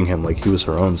and loving him like he was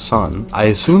her own son. I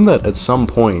assume that at some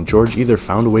point, George either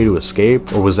found a way to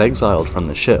escape or was exiled from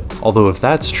the ship. Although if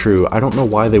that's true, I don't know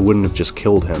why they wouldn't have just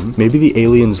killed him. Maybe the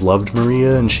aliens loved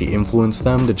Maria and she influenced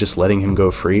them to just letting him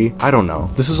go free? I don't know.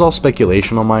 This is all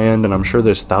speculation on my end, and I'm sure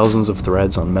there's thousands of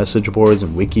threads on message boards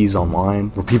and wikis online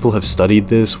where people have studied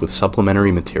this with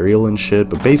supplementary material and shit,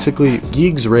 but basically,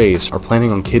 Geeg's race are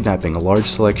planning on kidnapping a large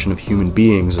selection of human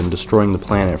beings and destroying the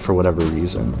planet for whatever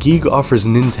reason. Geeg offers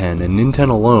Ninten, and Ninten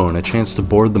alone, a chance to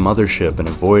board the mothership and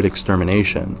avoid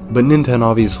extermination. But Ninten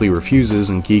obviously refuses,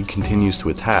 and Geeg continues to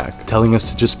attack, telling us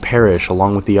to just perish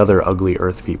along with the other ugly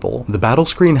Earth people. The battle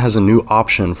screen has a new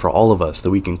option for all of us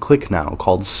that we can click now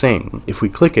called Sing. If we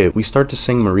click it, we start to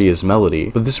sing Maria's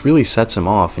melody, but this really sets him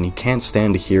off and he can't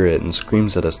stand to hear it and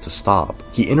screams at us to stop.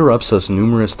 He interrupts us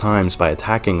numerous times by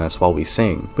attacking us while we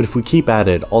sing, but if we keep at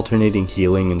it, alternating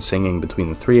healing and singing between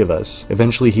the three of us,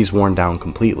 eventually he's worn down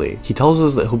completely. He tells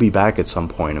us that he'll be back at some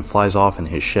point and flies off in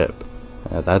his ship.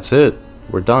 That's it.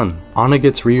 We're done. Anna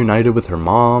gets reunited with her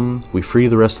mom, we free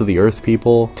the rest of the Earth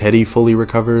people, Teddy fully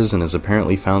recovers and has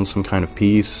apparently found some kind of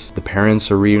peace, the parents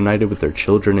are reunited with their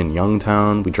children in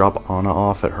Youngtown, we drop Anna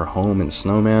off at her home in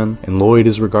Snowman, and Lloyd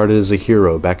is regarded as a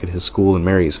hero back at his school in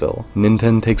Marysville.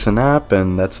 Ninten takes a nap,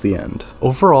 and that's the end.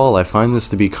 Overall, I find this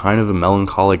to be kind of a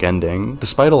melancholic ending,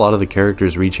 despite a lot of the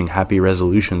characters reaching happy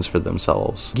resolutions for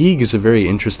themselves. Geeg is a very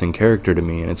interesting character to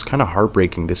me, and it's kinda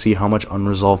heartbreaking to see how much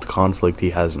unresolved conflict he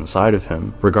has inside of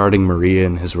him regarding Maria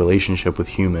and his relationship with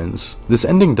humans. This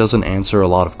ending doesn't answer a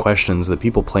lot of questions that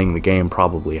people playing the game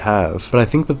probably have, but I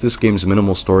think that this game's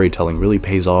minimal storytelling really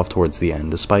pays off towards the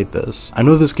end despite this. I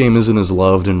know this game isn't as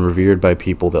loved and revered by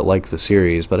people that like the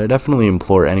series, but I definitely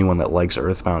implore anyone that likes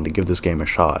Earthbound to give this game a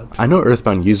shot. I know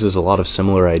Earthbound uses a lot of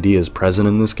similar ideas present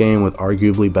in this game with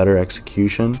arguably better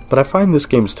execution, but I find this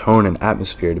game's tone and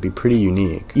atmosphere to be pretty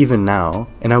unique, even now,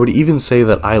 and I would even say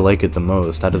that I like it the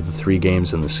most out of the 3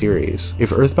 games in the series.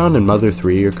 If Earthbound and Mother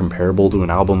 3 are comparable to an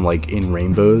album like In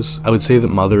Rainbows, I would say that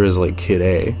Mother is like Kid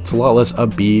A. It's a lot less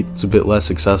upbeat, it's a bit less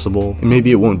accessible, and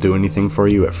maybe it won't do anything for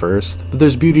you at first, but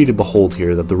there's beauty to behold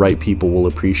here that the right people will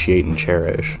appreciate and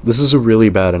cherish. This is a really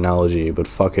bad analogy, but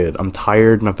fuck it, I'm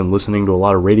tired and I've been listening to a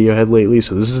lot of Radiohead lately,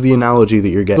 so this is the analogy that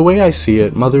you're getting. The way I see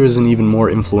it, Mother is an even more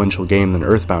influential game than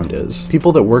Earthbound is.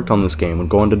 People that worked on this game would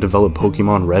go on to develop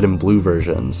Pokemon Red and Blue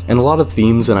versions, and a lot of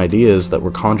themes and ideas that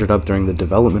were conjured up during the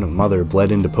development of Mother mother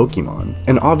bled into Pokemon.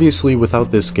 And obviously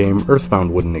without this game,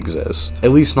 Earthbound wouldn't exist,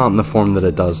 at least not in the form that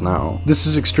it does now. This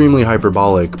is extremely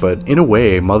hyperbolic, but in a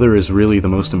way, Mother is really the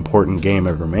most important game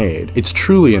ever made. It's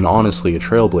truly and honestly a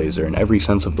trailblazer in every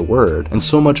sense of the word, and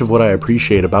so much of what I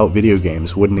appreciate about video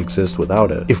games wouldn't exist without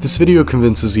it. If this video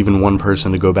convinces even one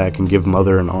person to go back and give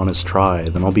Mother an honest try,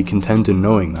 then I'll be content in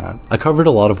knowing that. I covered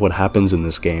a lot of what happens in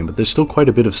this game, but there's still quite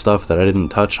a bit of stuff that I didn't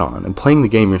touch on, and playing the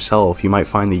game yourself, you might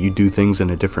find that you do things in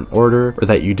a different order, or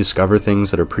that you discover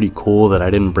things that are pretty cool that I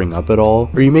didn't bring up at all,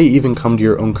 or you may even come to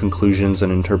your own conclusions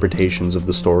and interpretations of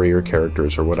the story or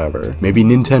characters or whatever. Maybe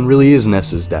Nintendo really is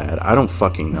Ness's dad, I don't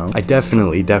fucking know. I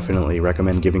definitely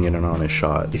recommend giving it an honest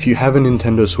shot. If you have a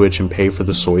Nintendo Switch and pay for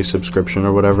the soy subscription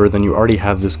or whatever, then you already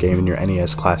have this game in your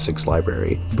NES Classics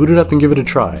library. Boot it up and give it a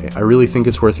try. I really think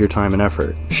it's worth your time and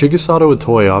effort. Shigesato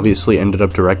Itoi obviously ended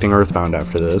up directing Earthbound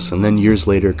after this, and then years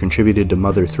later contributed to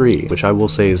Mother 3, which I will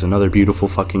say is another beautiful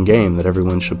fucking game that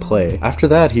everyone should play. After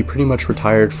that, he pretty much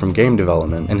retired from game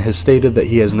development, and has stated that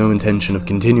he has no intention of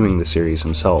continuing the series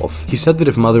himself. He said that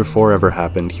if Mother 4 ever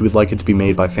happened, he would like it to be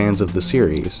made by fans of the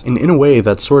series, and in a way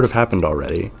that sort of happened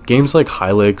already. Games like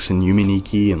Hylix and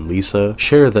Yuminiki and Lisa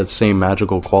share that same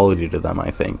magical quality to them,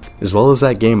 I think. As well as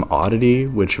that game Oddity,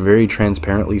 which very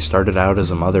transparently started out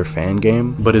as a Mother fan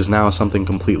game, but is now something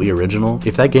completely original.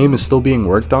 If that game is still being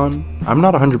worked on, I'm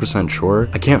not 100% sure.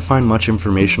 I can't find much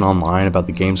information online about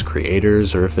the game's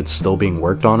creators or if it's still being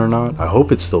worked on or not. I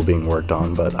hope it's still being worked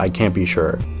on, but I can't be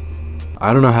sure.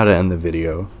 I don't know how to end the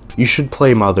video. You should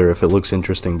play Mother if it looks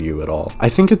interesting to you at all. I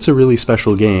think it's a really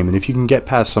special game, and if you can get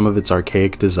past some of its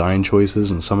archaic design choices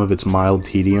and some of its mild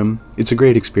tedium, it's a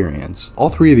great experience. All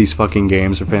three of these fucking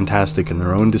games are fantastic in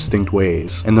their own distinct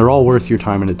ways, and they're all worth your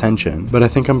time and attention, but I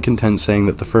think I'm content saying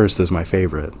that the first is my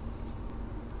favorite.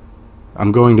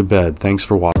 I'm going to bed, thanks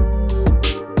for watching.